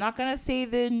 I'm not going to say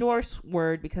the Norse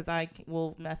word because I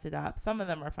will mess it up. Some of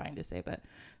them are fine to say, but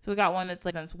so we got one that's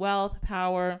like sense wealth,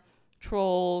 power,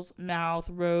 trolls, mouth,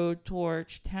 road,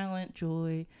 torch, talent,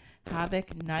 joy,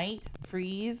 havoc, night,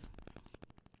 freeze,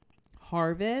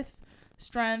 harvest,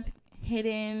 strength,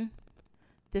 hidden,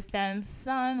 defense,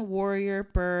 sun, warrior,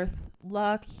 birth,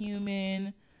 luck,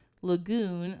 human,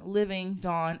 lagoon, living,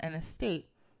 dawn, and estate.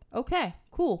 Okay,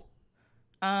 cool.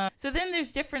 So then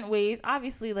there's different ways,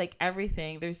 obviously, like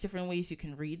everything, there's different ways you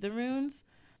can read the runes.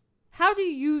 How do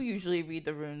you usually read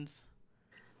the runes?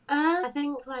 I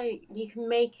think, like, you can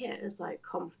make it as, like,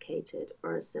 complicated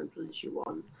or as simple as you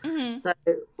want. Mm-hmm. So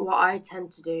what I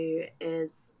tend to do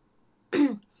is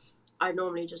I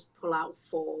normally just pull out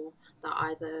 4 that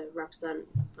either represent,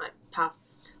 like,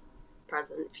 past,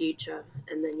 present, future,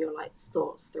 and then your, like,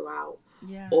 thoughts throughout.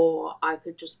 Yeah. Or I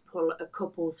could just pull a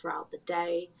couple throughout the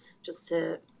day,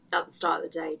 at the start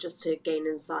of the day, just to gain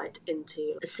insight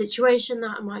into a situation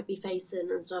that I might be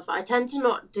facing and stuff. I tend to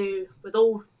not do, with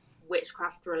all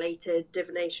witchcraft related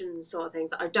divination sort of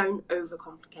things, I don't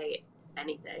overcomplicate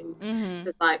anything. Mm-hmm.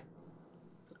 But, like,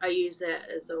 I use it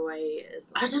as a way,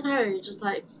 I don't know, just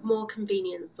like more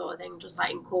convenient sort of thing, just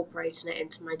like incorporating it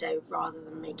into my day rather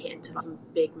than make it into like some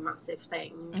big massive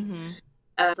thing.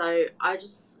 Mm-hmm. So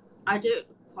I do it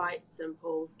quite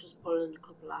simple, just pulling a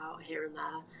couple out here and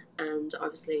there, and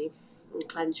obviously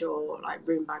cleanse your like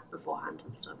rune bag beforehand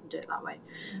and stuff and do it that way.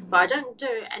 Mm-hmm. But I don't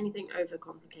do anything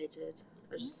overcomplicated.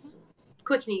 I just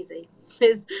quick and easy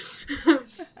is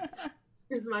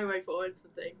my way forward for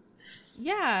things.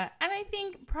 Yeah, and I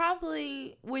think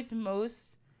probably with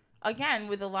most, again,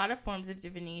 with a lot of forms of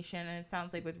divination, and it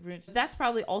sounds like with runes, that's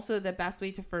probably also the best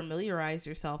way to familiarize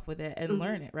yourself with it and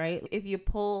learn it, right? If you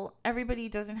pull, everybody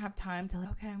doesn't have time to,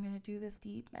 okay, I'm going to do this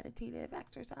deep meditative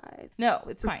exercise. No,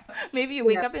 it's fine. Maybe you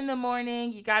wake up in the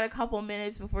morning, you got a couple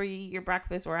minutes before you eat your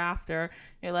breakfast or after,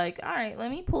 you're like, all right, let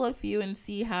me pull a few and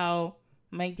see how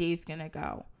my day's going to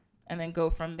go. and then go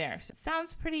from there. So it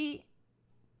sounds pretty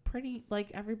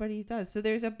like everybody does. So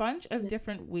there's a bunch of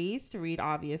different ways to read,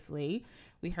 obviously.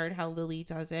 We heard how Lilly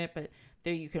does it, but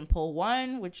there you can pull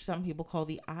one, which some people call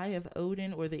the Eye of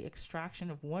Odin, or the extraction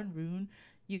of one rune.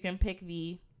 You can pick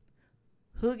the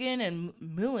Hugin and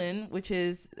Mullin, which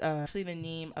is actually the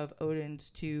name of Odin's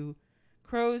two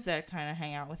crows that kind of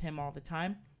hang out with him all the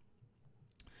time.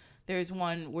 There's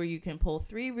one where you can pull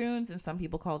 3 runes, and some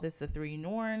people call this the 3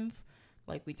 Norns,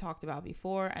 like we talked about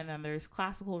before. And then there's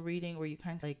classical reading, where you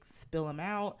kind of like spill them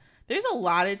out. There's a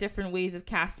lot of different ways of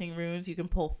casting runes. You can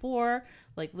pull 4,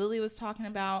 like Lilly was talking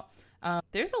about.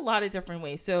 There's a lot of different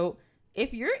ways. So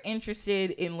if you're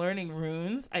interested in learning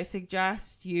runes, I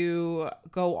suggest you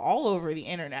go all over the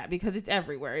internet, because it's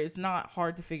everywhere. It's not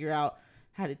hard to figure out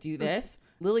how to do this.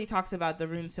 Lilly talks about the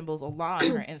rune symbols a lot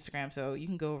on her Instagram, so you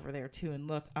can go over there too and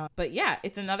look. But yeah,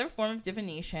 it's another form of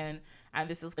divination, and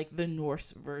this is like the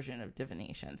Norse version of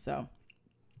divination. So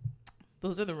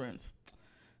those are the runes.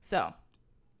 So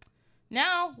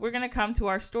now we're going to come to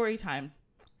our story time.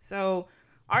 So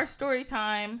our story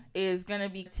time is going to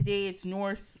be, today it's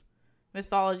Norse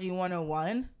Mythology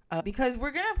 101, because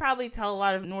we're going to probably tell a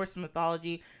lot of Norse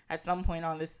mythology at some point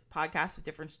on this podcast with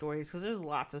different stories, because there's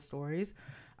lots of stories.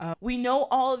 We know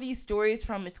all of these stories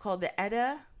from, it's called the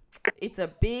Edda. It's a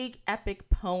big epic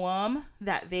poem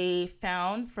that they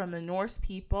found from the Norse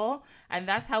people, and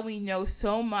that's how we know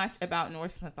so much about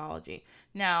Norse mythology.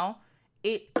 Now,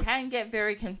 it can get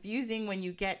very confusing when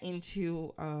you get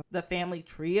into the family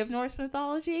tree of Norse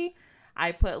mythology.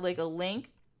 I put like a link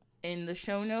in the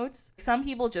show notes. Some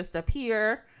people just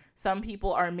appear. Some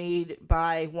people are made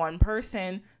by one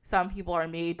person. Some people are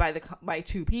made by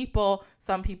 2 people.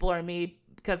 Some people are made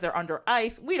because they're under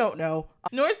ice. We don't know.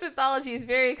 Norse mythology is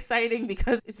very exciting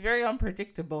because it's very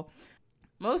unpredictable.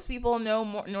 Most people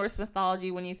know Norse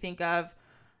mythology when you think of,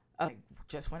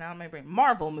 just went out of my brain,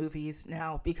 Marvel movies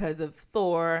now, because of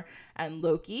Thor and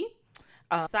Loki.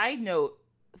 Side note,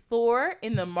 Thor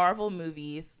in the Marvel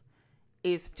movies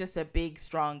is just a big,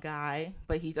 strong guy,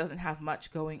 but he doesn't have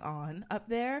much going on up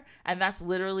there. And that's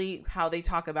literally how they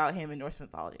talk about him in Norse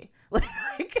mythology. Like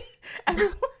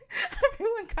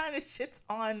everyone kind of shits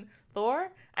on Thor,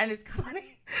 and it's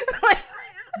funny.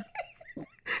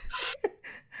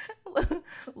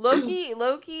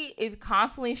 Loki is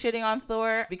constantly shitting on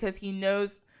Thor because he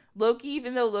knows Loki,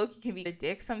 even though Loki can be a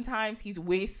dick sometimes, he's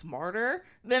way smarter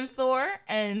than Thor.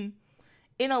 And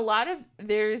in a lot of,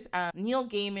 there's Neil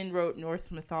Gaiman wrote Norse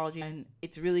mythology, and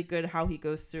it's really good how he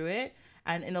goes through it.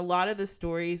 And in a lot of the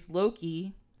stories,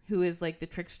 Loki, who is like the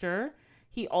trickster,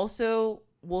 he also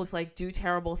will like do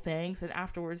terrible things and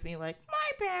afterwards be like,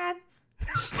 my bad.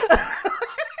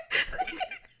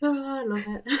 Oh, I love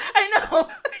it. I know.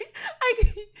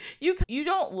 You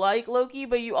don't like Loki,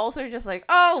 but you also are just like,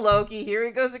 oh, Loki, here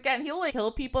he goes again. He'll like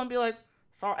kill people and be like,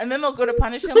 sorry, and then they'll go to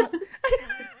punish him.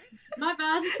 My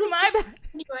bad. My bad.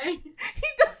 Anyway, he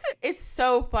doesn't. It's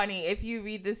so funny if you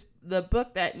read the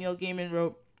book that Neil Gaiman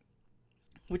wrote,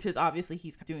 which is obviously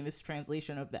he's doing this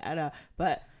translation of the Edda,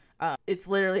 but it's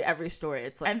literally every story.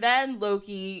 It's like, and then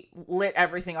Loki lit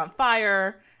everything on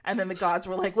fire, and then the gods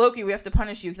were like, Loki, we have to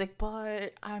punish you. He's like,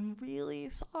 but I'm really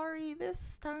sorry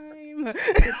this time.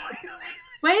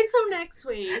 wait until next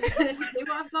week. See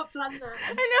what I've got planned there.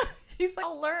 I know. He's like,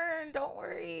 I'll learn. Don't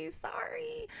worry.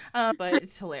 Sorry. But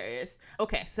it's hilarious.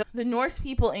 Okay, so the Norse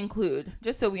people include,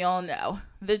 just so we all know,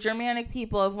 the Germanic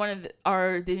people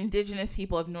are the indigenous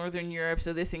people of Northern Europe.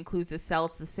 So this includes the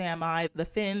Celts, the Sami, the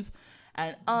Finns,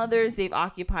 and others. They've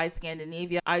occupied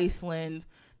Scandinavia, Iceland,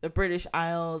 the British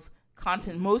Isles,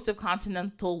 most of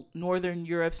continental Northern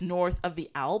Europe's north of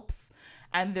the Alps.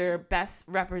 And they're best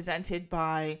represented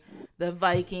by the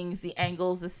Vikings, the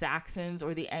Angles, the Saxons,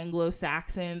 or the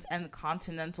Anglo-Saxons, and the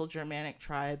continental Germanic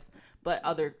tribes, but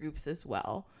other groups as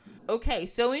well. Okay,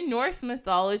 so in Norse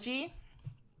mythology,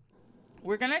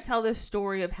 we're going to tell this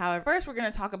story of how, first we're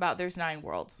going to talk about there's 9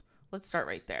 worlds. Let's start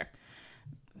right there.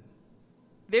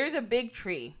 There's a big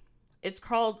tree. It's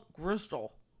called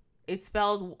Grusdal. It's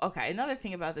spelled, okay, another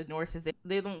thing about the Norse is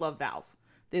they don't love vowels.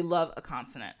 They love a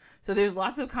consonant. So there's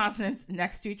lots of consonants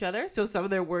next to each other. So some of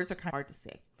their words are kind of hard to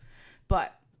say.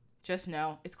 But just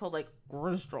know it's called like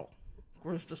Grusdal,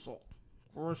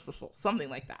 something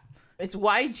like that. It's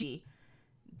YGDRASIL.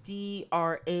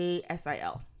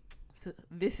 So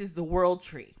this is the world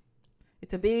tree.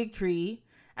 It's a big tree,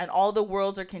 and all the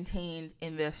worlds are contained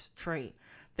in this tree.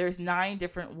 There's 9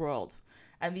 different worlds.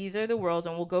 And these are the worlds,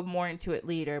 and we'll go more into it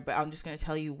later, but I'm just going to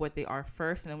tell you what they are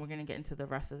first, and then we're going to get into the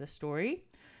rest of the story.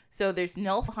 So there's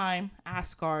Niflheim,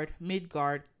 Asgard,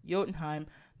 Midgard, Jotunheim,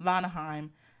 Vanaheim,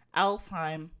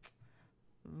 Alfheim,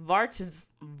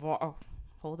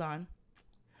 hold on,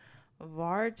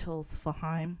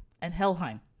 Vartelsfheim and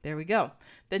Helheim. There we go.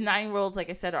 The 9 worlds, like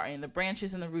I said, are in the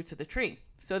branches and the roots of the tree.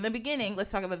 So in the beginning,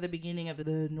 let's talk about the beginning of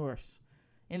the Norse.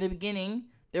 In the beginning,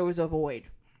 there was a void.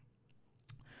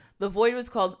 The void was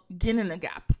called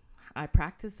Ginnungagap. I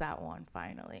practiced that one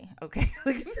finally. Okay.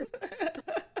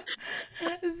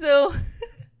 So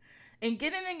in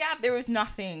Ginnungagap, there was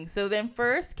nothing. So then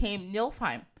first came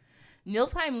Nilfheim.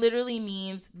 Nilfheim literally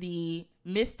means the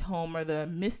mist home or the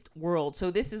mist world.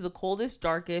 So this is the coldest,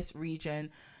 darkest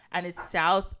region, and it's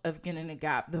south of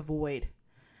Ginnungagap, the void.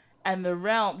 And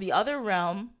the other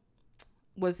realm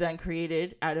was then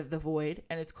created out of the void,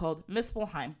 and it's called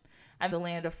Muspelheim, and the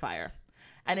land of fire.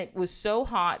 And it was so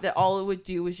hot that all it would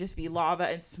do was just be lava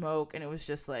and smoke, and it was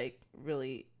just like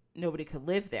really nobody could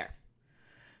live there.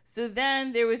 So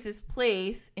then there was this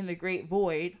place in the Great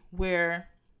Void where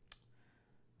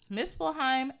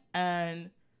Muspelheim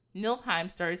and Nilfheim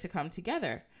started to come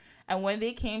together. And when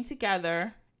they came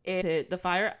together, the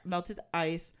fire melted the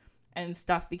ice and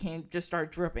stuff just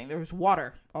started dripping. There was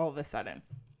water all of a sudden.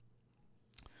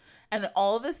 And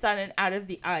all of a sudden, out of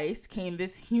the ice came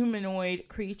this humanoid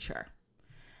creature.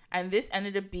 And this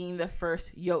ended up being the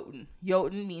first Jotun.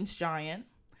 Jotun means giant.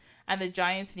 And the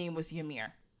giant's name was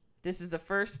Ymir. This is the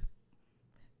first,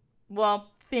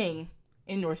 thing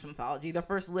in Norse mythology. The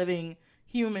first living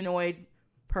humanoid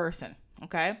person.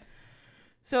 Okay?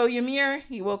 So Ymir,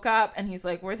 he woke up and he's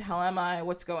like, where the hell am I?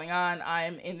 What's going on?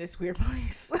 I'm in this weird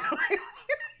place.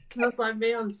 Smells like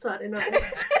me on Saturday night.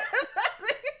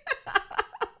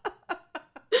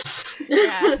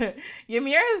 Yeah.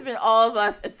 Ymir has been all of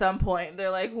us at some point.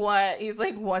 They're like, what? He's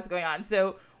like, what's going on?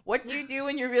 So what do you do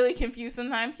when you're really confused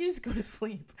sometimes? You just go to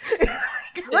sleep.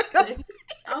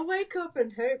 I'll wake up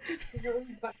and hope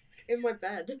I'm back in my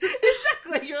bed.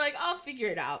 Exactly. You're like, I'll figure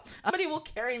it out. Somebody will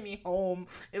carry me home.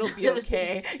 It'll be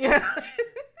okay. Yeah.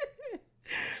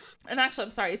 And actually,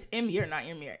 I'm sorry, it's Ymir, not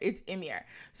Ymir. It's Ymir.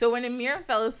 So when Ymir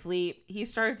fell asleep, he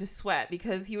started to sweat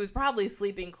because he was probably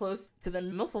sleeping close to the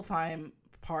Muspelheim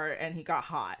part and he got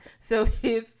hot. So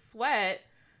his sweat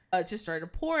just started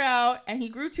to pour out and he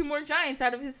grew 2 more giants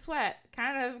out of his sweat.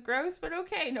 Kind of gross, but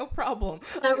okay, no problem.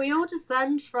 So we all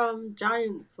descend from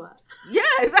giant sweat. Yeah,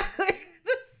 exactly.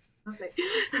 Okay.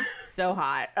 So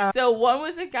hot. So one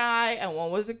was a guy and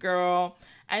one was a girl.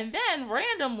 And then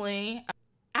randomly,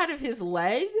 out of his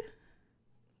leg,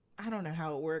 I don't know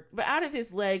how it worked, but out of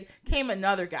his leg came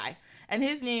another guy. And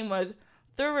his name was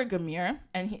Thurgamir,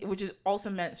 which is also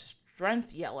meant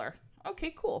strength yeller.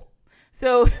 Okay, cool.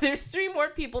 So there's 3 more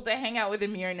people to hang out with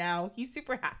Ymir now. He's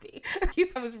super happy.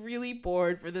 I was really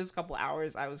bored for those couple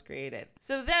hours I was created.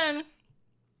 So then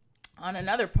on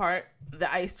another part,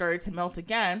 the ice started to melt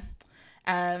again.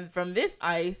 And from this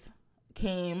ice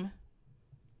came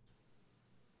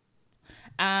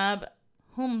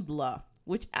Abhumbla,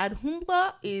 which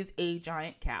Abhumbla is a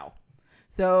giant cow.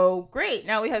 So great.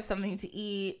 Now we have something to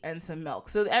eat and some milk.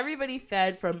 So everybody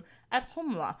fed from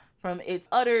Abhumbla, from its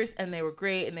udders, and they were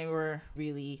great and they were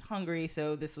really hungry.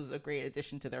 So this was a great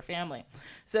addition to their family.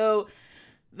 So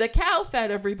the cow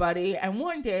fed everybody, and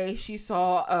one day she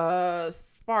saw a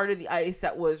part of the ice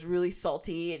that was really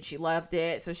salty and she loved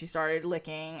it. So she started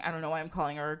licking. I don't know why I'm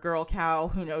calling her a girl cow.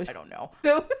 Who knows? I don't know.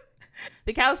 So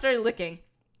the cow started licking.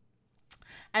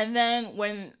 And then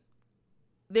when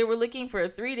they were licking for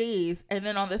 3 days, and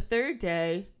then on the 3rd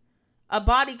day, a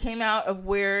body came out of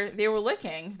where they were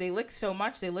licking. They licked so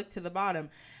much, they licked to the bottom.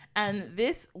 And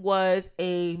this was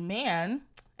a man,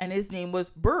 and his name was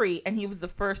Buri, and he was the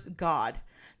first god.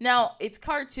 Now, it's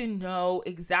hard to know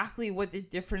exactly what the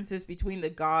difference is between the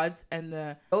gods and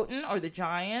the Jotun or the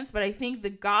giants, but I think the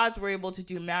gods were able to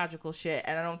do magical shit,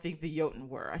 and I don't think the Jotun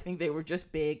were. I think they were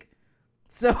just big.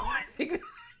 So I think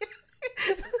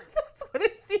that's what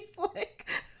it seems like.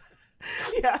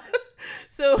 Yeah.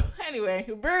 So anyway,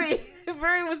 Buri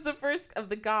was the first of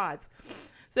the gods.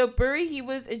 So Buri, he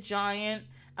was a giant,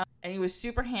 and he was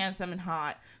super handsome and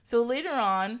hot. So later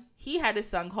on, he had a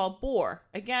son called Bor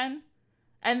again,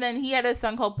 and then he had a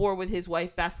son called Bor with his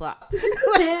wife Besla.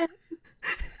 I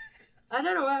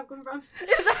don't know where I'm coming from.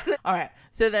 All right.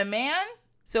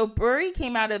 So Buri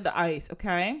came out of the ice,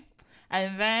 okay,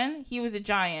 and then he was a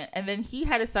giant, and then he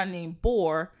had a son named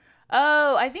Bor.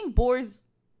 Oh, I think Bor's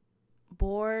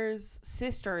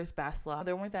sister is Besla.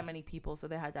 There weren't that many people, so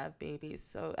they had to have babies.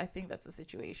 So I think that's the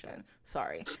situation.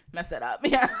 Sorry, mess it up.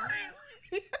 Yeah.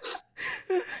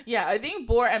 Yeah, I think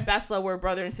Bor and Besla were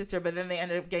brother and sister, but then they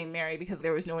ended up getting married because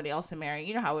there was nobody else to marry.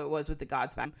 You know how it was with the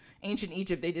gods back in ancient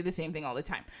Egypt. They did the same thing all the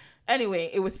time. Anyway,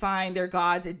 it was fine. They're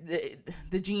gods.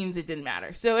 The genes, it didn't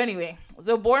matter. So anyway,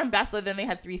 so Bor and Besla, then they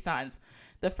had 3 sons.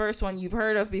 The first one you've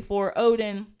heard of before,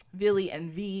 Odin. Vili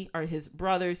and V are his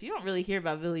brothers. You don't really hear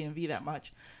about Vili and V that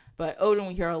much, but Odin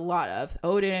we hear a lot of.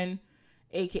 Odin,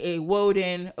 aka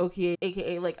Woden,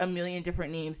 aka like a million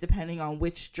different names depending on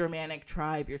which Germanic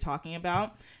tribe you're talking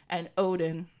about. And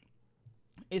Odin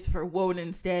is for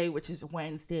Woden's Day, which is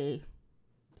Wednesday.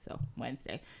 So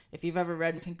Wednesday. If you've ever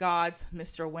read American Gods,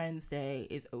 Mr. Wednesday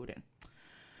is Odin.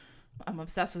 I'm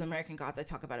obsessed with American Gods. I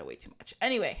talk about it way too much.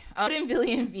 Anyway, Odin,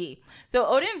 Vili, and V. So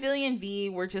Odin, Vili, and V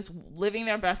were just living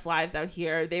their best lives out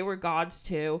here. They were gods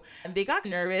too. And they got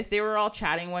nervous. They were all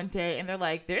chatting one day and they're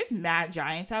like, there's mad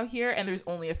giants out here and there's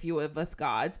only a few of us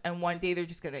gods. And one day they're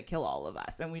just going to kill all of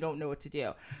us and we don't know what to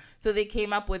do. So they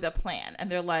came up with a plan and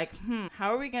they're like,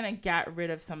 how are we going to get rid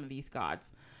of some of these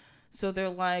gods? So they're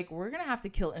like, we're going to have to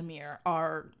kill Ymir,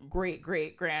 our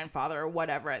great-great-grandfather or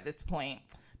whatever at this point.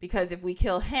 Because if we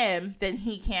kill him, then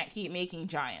he can't keep making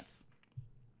giants.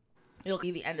 It'll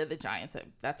be the end of the giants.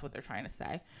 That's what they're trying to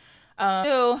say.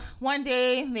 So one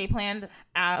day they planned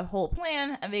a whole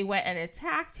plan and they went and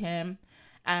attacked him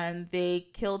and they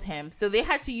killed him. So they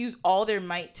had to use all their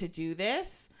might to do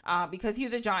this because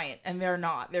he's a giant and they're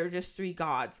not. They're just 3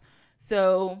 gods.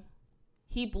 So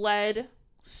he bled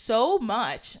so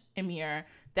much, Ymir,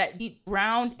 that he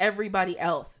drowned everybody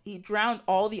else. He drowned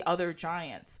all the other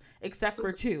giants. Except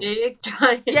for 2. Big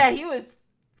giant. Yeah, he was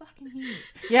fucking huge.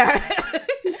 Yeah.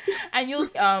 And you'll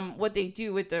see what they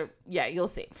do with you'll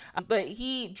see. But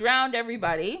he drowned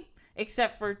everybody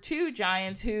except for 2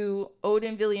 giants who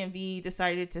Odin, Vili, and V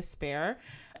decided to spare.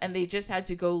 And they just had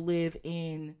to go live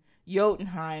in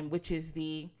Jotunheim, which is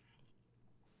the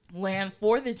land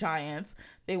for the giants.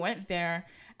 They went there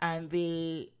and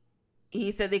he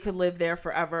said they could live there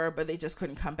forever, but they just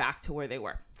couldn't come back to where they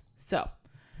were. So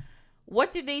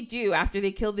what did they do after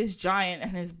they killed this giant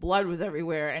and his blood was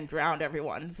everywhere and drowned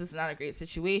everyone? This is not a great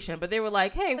situation. But they were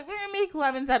like, hey, we're going to make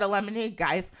lemons out of lemonade,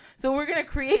 guys. So we're going to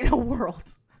create a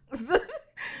world.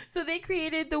 So they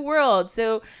created the world.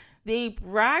 So they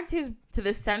dragged him to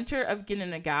the center of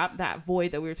Ginnungagap, that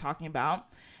void that we were talking about.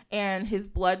 And his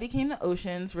blood became the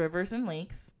oceans, rivers, and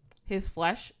lakes. His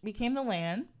flesh became the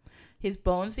land. His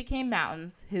bones became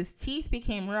mountains. His teeth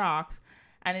became rocks.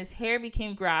 And his hair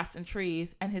became grass and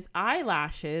trees, and his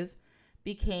eyelashes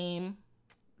became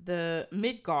the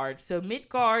Midgard. So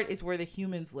Midgard is where the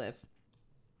humans live.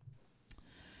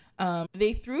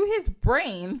 They threw his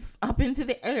brains up into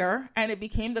the air, and it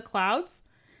became the clouds,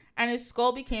 and his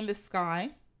skull became the sky.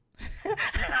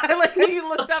 I like how you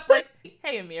looked up like,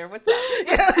 hey, Ymir, what's up?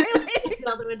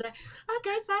 Another window.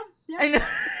 Okay, fine. Yeah. I know.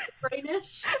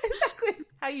 Brainish. Exactly.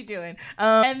 How you doing?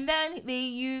 And then they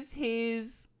use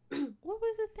his... What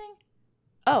was the thing?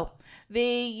 Oh,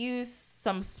 they used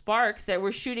some sparks that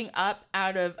were shooting up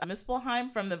out of Muspelheim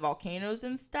from the volcanoes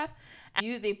and stuff.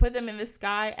 And they put them in the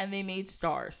sky and they made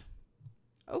stars.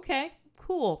 Okay,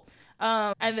 cool.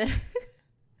 And then...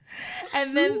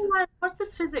 And then what's the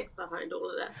physics behind all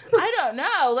of this? I don't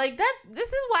know. Like this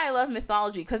is why I love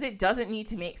mythology, because it doesn't need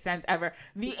to make sense ever.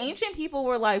 The ancient people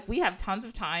were like, we have tons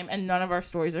of time and none of our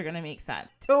stories are going to make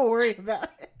sense. Don't worry about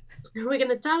it. We're going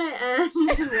to tell it and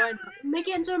make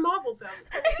it into a Marvel film.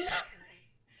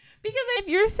 Because if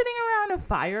you're sitting around a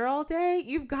fire all day,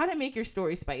 you've got to make your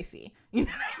story spicy. You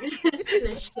know what I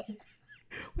mean?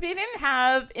 They didn't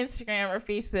have Instagram or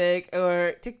Facebook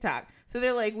or TikTok. So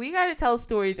they're like, we got to tell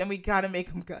stories and we got to make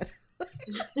them good.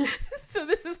 So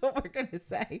this is what we're going to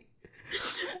say.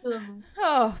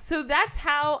 Oh, so that's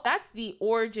the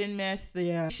origin myth,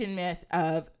 the ancient myth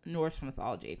of Norse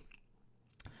mythology.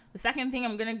 The second thing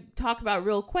I'm going to talk about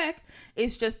real quick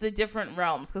is just the different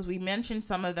realms, because we mentioned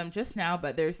some of them just now,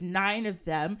 but there's 9 of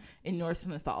them in Norse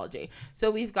mythology. So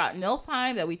we've got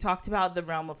Niflheim that we talked about, the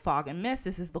realm of fog and mist.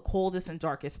 This is the coldest and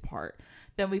darkest part.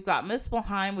 Then we've got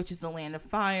Muspelheim, which is the land of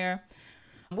fire,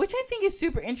 which I think is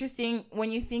super interesting when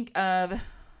you think of,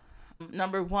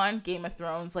 number 1, Game of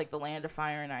Thrones, like the land of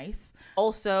fire and ice.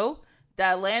 Also,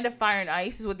 that land of fire and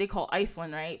ice is what they call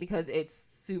Iceland, right? Because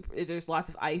there's lots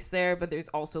of ice there, but there's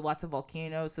also lots of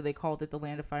volcanoes, so they called it the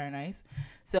land of fire and ice.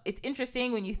 So it's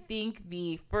interesting when you think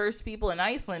the first people in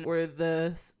Iceland were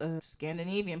the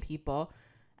Scandinavian people,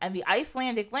 and the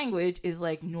Icelandic language is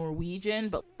like Norwegian,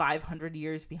 but 500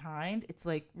 years behind. It's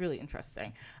like really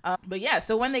interesting. But yeah,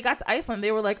 so when they got to Iceland,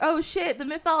 they were like, oh shit, the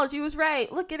mythology was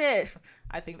right. Look at it.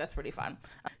 I think that's pretty fun.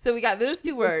 So we got those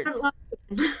 2 words.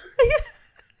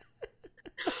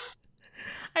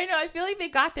 I know. I feel like they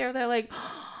got there. They're like,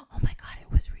 oh my God,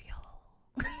 it was real.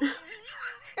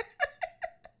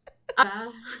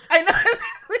 I know.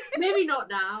 Maybe not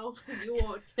now. You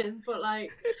walked in, but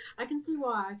like, I can see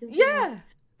why. Yeah.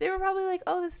 They were probably like,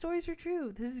 oh, the stories are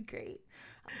true. This is great.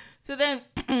 So then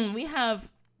we have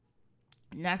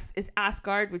Next is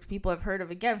Asgard, which people have heard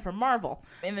of again from Marvel.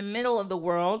 In the middle of the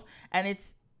world, and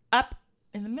it's up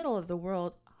in the middle of the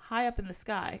world, high up in the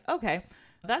sky. Okay,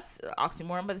 that's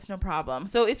oxymoron, but it's no problem.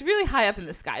 So it's really high up in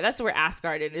the sky. That's where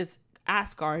Asgard is.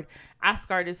 Asgard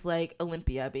is like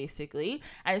Olympia, basically,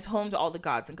 and it's home to all the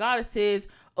gods and goddesses.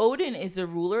 Odin is the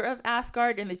ruler of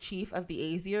Asgard and the chief of the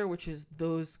Aesir, which is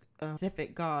those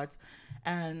specific gods.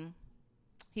 And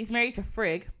he's married to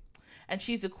Frigg, and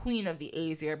she's the queen of the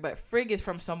Aesir, but Frigg is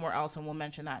from somewhere else, and we'll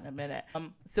mention that in a minute.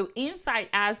 So inside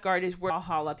Asgard is where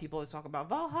Valhalla, people always talk about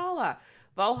Valhalla.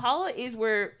 Valhalla is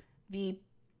where the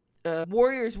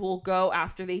warriors will go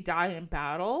after they die in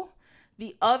battle.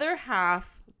 The other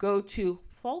half go to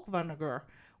Folkvangur,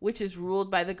 which is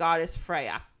ruled by the goddess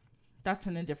Freya. That's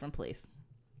in a different place.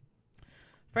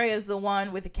 Freya is the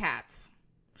one with the cats.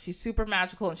 She's super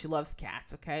magical and she loves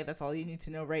cats, okay? That's all you need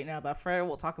to know right now about Freya.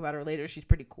 We'll talk about her later. She's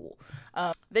pretty cool.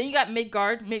 Then you got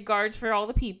Midgard. Midgard's for all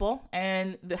the people.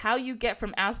 And how you get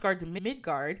from Asgard to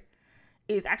Midgard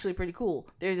is actually pretty cool.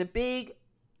 There's a big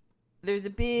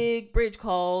bridge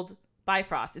called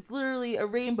Bifrost. It's literally a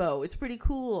rainbow. It's pretty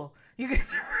cool. You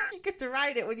get to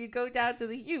ride it when you go down to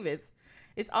the humans.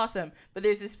 It's awesome. But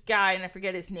there's this guy, and I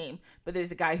forget his name, but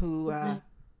there's a guy who...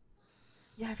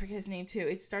 I forget his name too.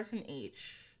 It starts with an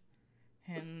H.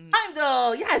 And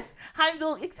Heimdall, yes,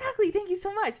 Heimdall, exactly. Thank you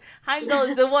so much. Heimdall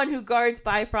is the one who guards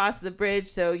Bifrost, the bridge,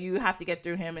 so you have to get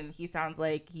through him, and he sounds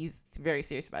like he's very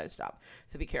serious about his job,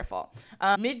 so be careful.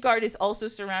 Midgard is also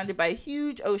surrounded by a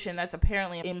huge ocean that's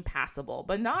apparently impassable,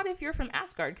 but not if you're from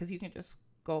Asgard, because you can just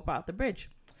go about the bridge.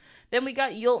 Then we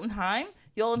got Jotunheim.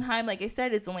 Jotunheim, like I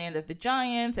said, is the land of the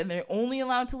giants, and they're only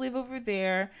allowed to live over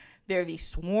there. They're the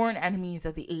sworn enemies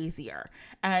of the Aesir.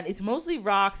 And it's mostly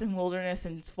rocks and wilderness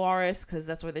and forests because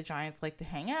that's where the giants like to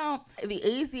hang out. The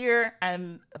Aesir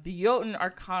and the Jotun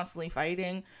are constantly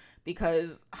fighting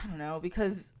because, I don't know,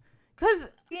 because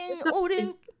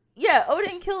Odin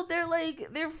killed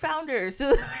their founders.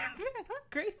 So they're not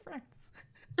great friends.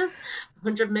 Just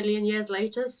 100 million years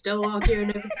later, still arguing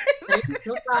over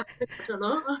the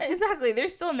Exactly. They're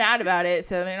still mad about it,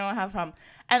 so they don't have problem.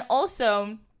 And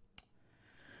also...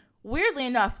 weirdly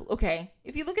enough, okay,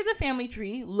 if you look at the family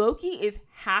tree, Loki is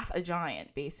half a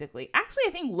giant, basically. Actually,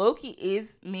 I think Loki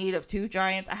is made of two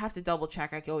giants. I have to double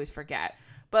check. I can always forget.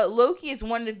 But Loki is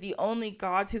one of the only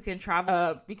gods who can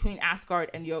travel between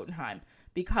Asgard and Jotunheim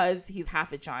because he's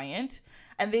half a giant.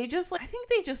 And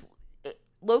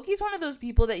Loki's one of those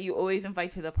people that you always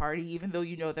invite to the party, even though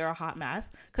you know they're a hot mess.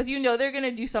 Because you know they're going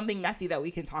to do something messy that we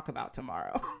can talk about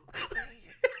tomorrow.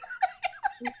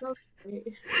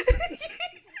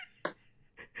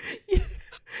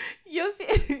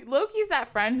 Loki's that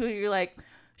friend who you're like,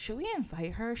 should we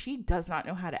invite her? She does not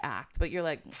know how to act, but you're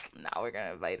like, no, we're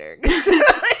gonna invite her.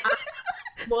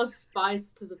 More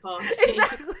spice to the party.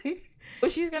 Exactly.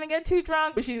 But she's gonna get too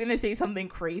drunk, but she's gonna say something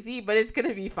crazy, but it's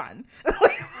gonna be fun.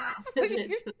 So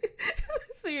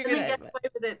you're gonna get away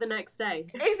with it the next day.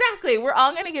 Exactly. We're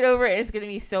all gonna get over it. It's gonna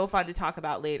be so fun to talk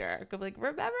about later. Like,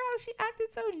 remember how she acted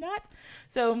so nuts?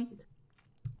 So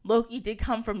Loki did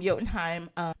come from Jotunheim,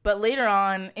 but later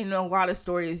on in a lot of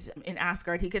stories in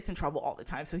Asgard, he gets in trouble all the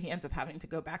time, so he ends up having to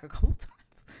go back a couple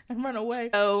times and run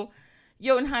away. So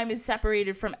Jotunheim is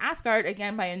separated from Asgard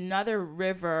again by another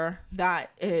river that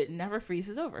it never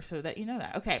freezes over, so that you know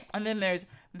that. Okay, and then there's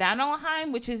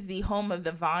Vanalheim, which is the home of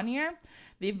the Vanir.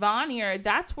 The Vanir, is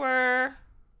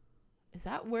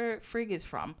that where Frigg is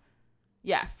from?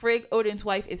 Yeah, Frigg, Odin's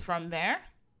wife, is from there.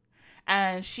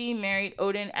 And she married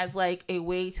Odin as like a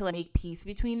way to make peace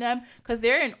between them because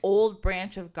they're an old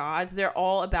branch of gods. They're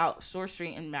all about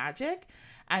sorcery and magic,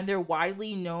 and they're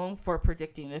widely known for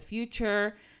predicting the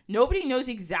future. Nobody knows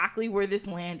exactly where this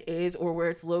land is or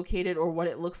where it's located or what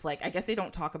it looks like. I guess they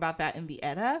don't talk about that in the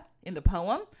Edda, in the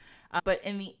poem. But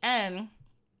in the end,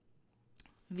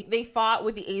 they fought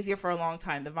with the Aesir for a long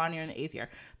time, the Vanir and the Aesir.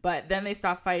 But then they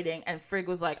stopped fighting, and Frigg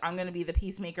was like, I'm going to be the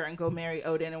peacemaker and go marry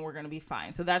Odin, and we're going to be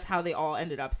fine. So that's how they all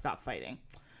ended up stopped fighting,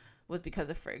 was because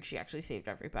of Frigg. She actually saved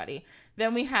everybody.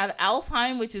 Then we have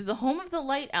Alfheim, which is the home of the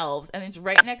Light Elves, and it's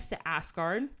right next to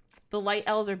Asgard. The Light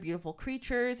Elves are beautiful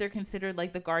creatures. They're considered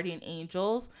like the guardian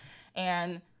angels,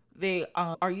 and they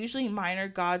are usually minor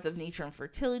gods of nature and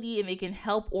fertility, and they can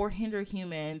help or hinder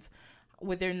humans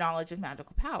with their knowledge of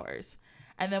magical powers.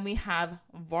 And then we have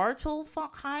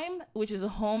Vartalfheim, which is a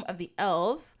home of the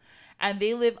elves. And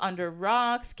they live under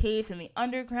rocks, caves, and the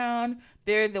underground.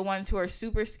 They're the ones who are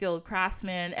super skilled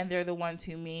craftsmen. And they're the ones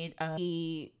who made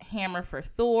the hammer for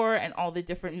Thor and all the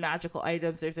different magical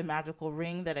items. There's a magical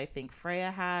ring that I think Freya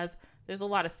has. There's a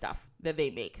lot of stuff that they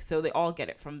make. So they all get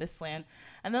it from this land.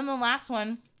 And then the last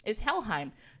one is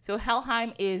Helheim. So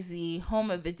Helheim is the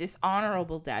home of the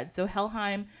dishonorable dead. So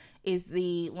Helheim is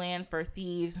the land for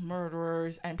thieves,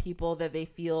 murderers, and people that they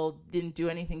feel didn't do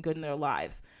anything good in their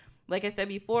lives. Like I said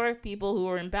before, people who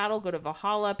are in battle go to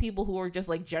Valhalla. People who are just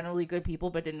like generally good people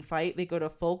but didn't fight, they go to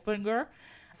Folkvanger.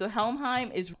 So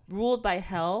Helheim is ruled by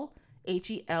Hel,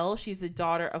 Hel. She's the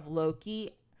daughter of Loki.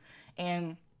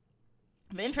 And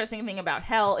the interesting thing about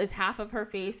Hel is half of her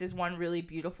face is one really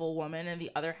beautiful woman and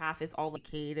the other half is all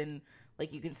decayed and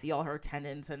like you can see all her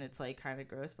tendons and it's like kind of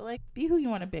gross. But like, be who you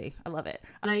want to be. I love it.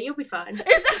 No, you'll be fine.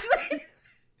 Exactly.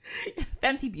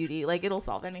 Fenty beauty, like it'll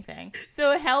solve anything.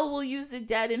 So Hel will use the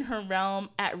dead in her realm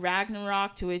at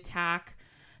Ragnarok to attack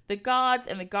the gods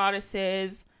and the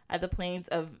goddesses at the plains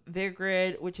of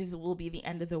Vigrid, which will be the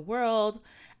end of the world.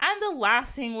 And the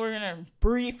last thing we're going to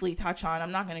briefly touch on,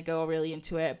 I'm not going to go really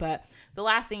into it, but the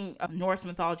last thing of Norse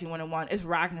Mythology 101 is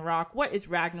Ragnarok. What is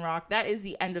Ragnarok? That is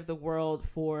the end of the world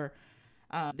for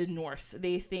the Norse.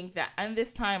 They think that in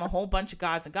this time, a whole bunch of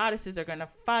gods and goddesses are going to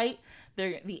fight.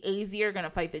 The Aesir are going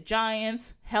to fight the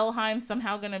giants. Helheim's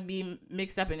somehow going to be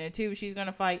mixed up in it too. She's going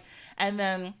to fight. And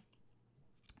then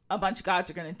a bunch of gods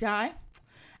are going to die.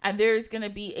 And there's going to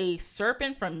be a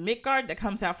serpent from Midgard that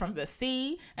comes out from the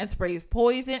sea and sprays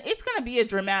poison. It's going to be a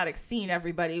dramatic scene,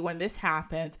 everybody, when this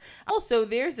happens. Also,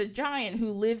 there's a giant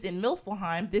who lives in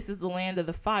Milfheim. This is the land of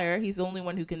the fire. He's the only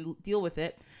one who can deal with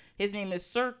it. His name is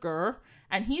Surtur.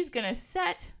 And he's going to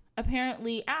set,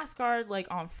 apparently, Asgard, like,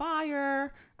 on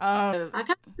fire. I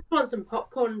kind of just want some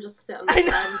popcorn and just sit on the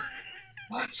sand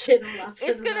watching all that.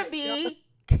 It's going to be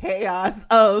chaos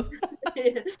of...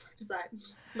 just like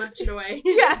munching away.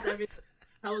 Yes.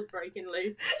 I was breaking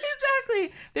loose.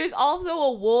 Exactly. There's also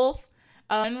a wolf,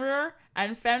 Fenrir,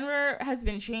 and Fenrir has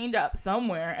been chained up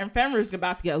somewhere, and Fenrir's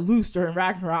about to get loose during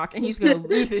Ragnarok, and he's going to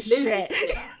lose his shit.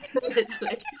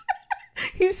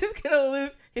 He's just going to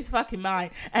lose his fucking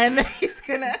mind, and then he's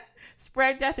going to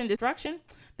spread death and destruction.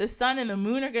 The sun and the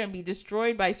moon are going to be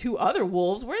destroyed by two other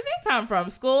wolves. Where they come from?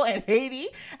 Skull and Hades.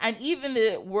 And even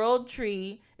the world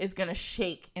tree is going to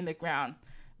shake in the ground,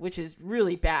 which is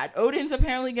really bad. Odin's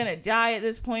apparently going to die at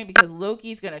this point because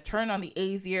Loki's going to turn on the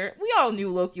Aesir. We all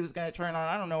knew Loki was going to turn on.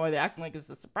 I don't know why they're acting like it's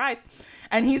a surprise.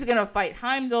 And he's going to fight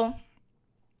Heimdall,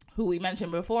 who we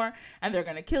mentioned before, and they're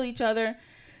going to kill each other.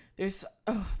 There's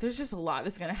just a lot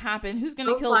that's going to happen. Who's going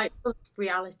to kill... like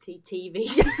reality TV.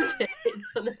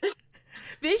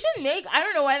 They should make, I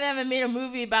don't know why they haven't made a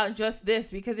movie about just this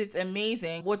because it's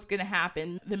amazing what's going to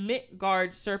happen. The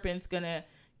Midgard serpent's going to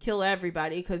kill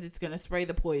everybody because it's going to spray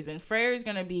the poison. Freyr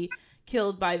going to be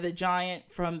killed by the giant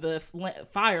from the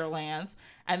fire lands.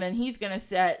 And then he's going to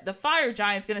set, the fire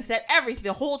giant's going to set everything,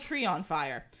 the whole tree on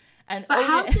fire. And but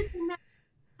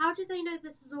how did they know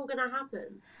this is all going to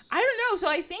happen? I don't know. So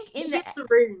I think in the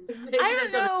runes. I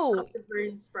don't know. The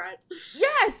runes spread.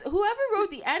 Yes, whoever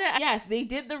wrote the edit, yes, they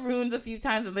did the runes a few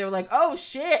times and they were like, oh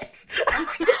shit.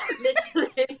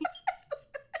 Literally.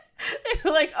 They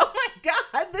were like, oh my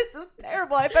god, this is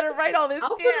terrible. I better write all this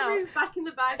I'll down. put the runes back in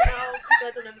the bag now because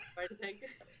I don't know anything.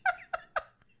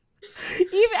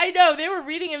 Even I know they were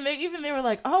reading and they were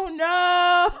like, oh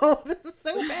no, this is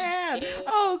so bad.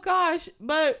 Oh gosh,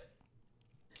 but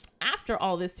after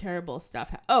all this terrible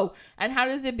stuff, and how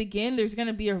does it begin? There's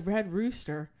gonna be a red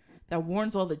rooster that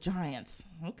warns all the giants.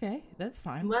 Okay, that's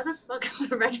fine. Where the fuck is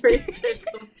the red rooster?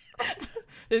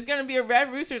 There's gonna be a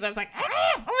red rooster that's like,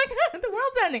 oh my god, the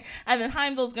world's ending. And then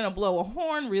Heimdall's gonna blow a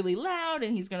horn really loud,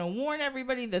 and he's gonna warn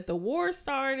everybody that the war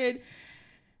started.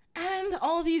 And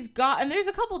all these gods, and there's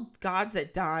a couple gods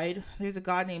that died. There's a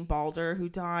god named Balder who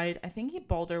died. I think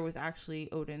Balder was actually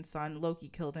Odin's son. Loki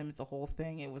killed him. It's a whole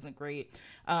thing. It wasn't great.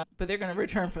 But they're going to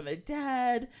return from the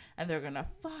dead, and they're going to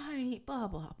fight, blah,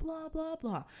 blah, blah, blah,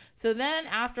 blah. So then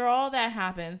after all that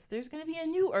happens, there's going to be a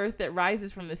new earth that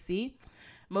rises from the sea.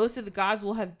 Most of the gods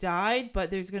will have died,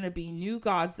 but there's going to be new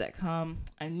gods that come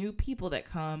and new people that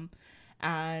come,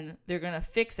 and they're going to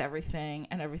fix everything,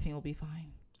 and everything will be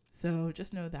fine. So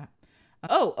just know that.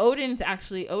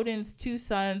 Odin's two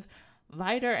sons,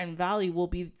 Vidar and Vali, will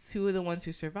be two of the ones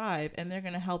who survive, and they're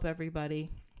going to help everybody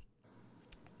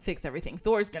fix everything.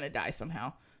 Thor's going to die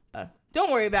somehow.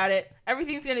 Don't worry about it.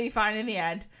 Everything's going to be fine in the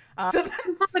end. So have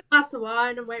a glass of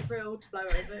wine and wait for it all to blow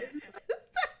over. Exactly.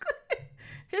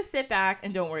 Just sit back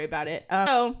and don't worry about it.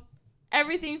 So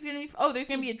everything's going to be... there's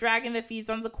going to be a dragon that feeds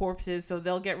on the corpses, so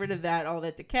they'll get rid of that, all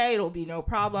that decay. It'll be no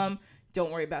problem. Don't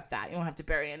worry about that. You don't have to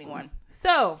bury anyone.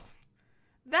 So,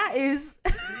 that is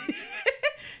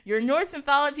your Norse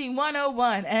Mythology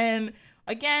 101. And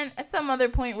Again, at some other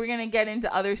point, we're going to get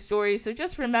into other stories. So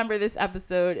just remember this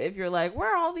episode. If you're like,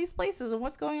 where are all these places and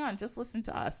what's going on? Just listen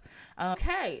to us.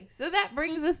 Okay, so that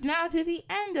brings us now to the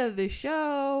end of the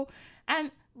show.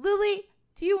 And Lily,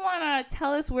 do you want to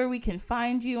tell us where we can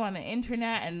find you on the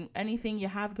internet and anything you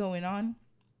have going on?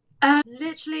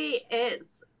 Literally,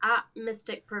 it's at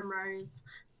Mystic Primrose.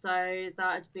 So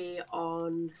that would be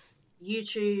on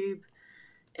YouTube,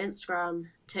 Instagram,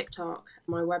 TikTok.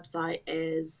 My website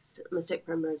is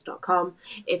mysticprimrose.com.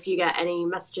 If you get any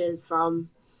messages from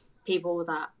people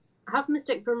that have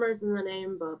Mystic Primrose in their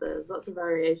name, but there's lots of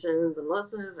variations and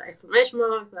lots of exclamation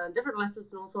marks and different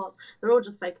letters and all sorts, they're all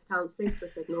just fake accounts. Please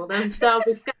just ignore them. They'll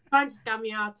be trying to scam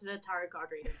you out of a tarot card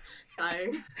reading. So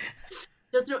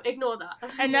just ignore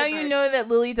that. And now you know that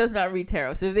Lily does not read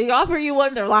tarot. So if they offer you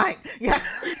one, they're lying. Yeah.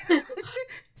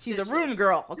 She's a rune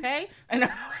girl, okay? And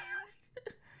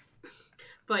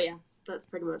but yeah, that's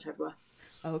pretty much everywhere.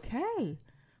 Okay.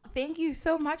 Thank you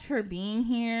so much for being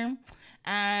here.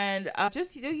 And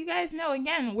just so you guys know,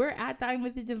 again, we're at Dine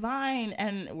with the Divine,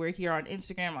 and we're here on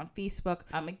Instagram, on Facebook.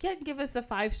 Again, give us a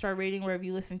 5-star rating wherever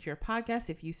you listen to your podcast,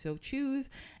 if you so choose.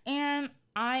 And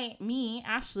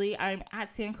Ashley, I'm at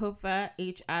Sankofa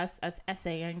HS, that's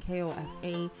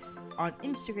SANKOFA on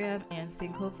Instagram, and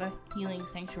Sankofa Healing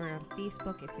Sanctuary on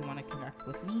Facebook if you want to connect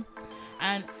with me.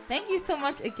 And thank you so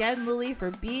much again, Lily, for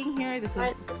being here. This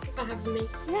was Thank you for having me.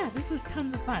 Yeah, this was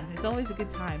tons of fun. It's always a good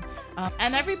time.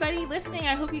 And everybody listening,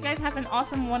 I hope you guys have an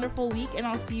awesome, wonderful week, and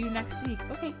I'll see you next week.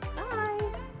 Okay, bye.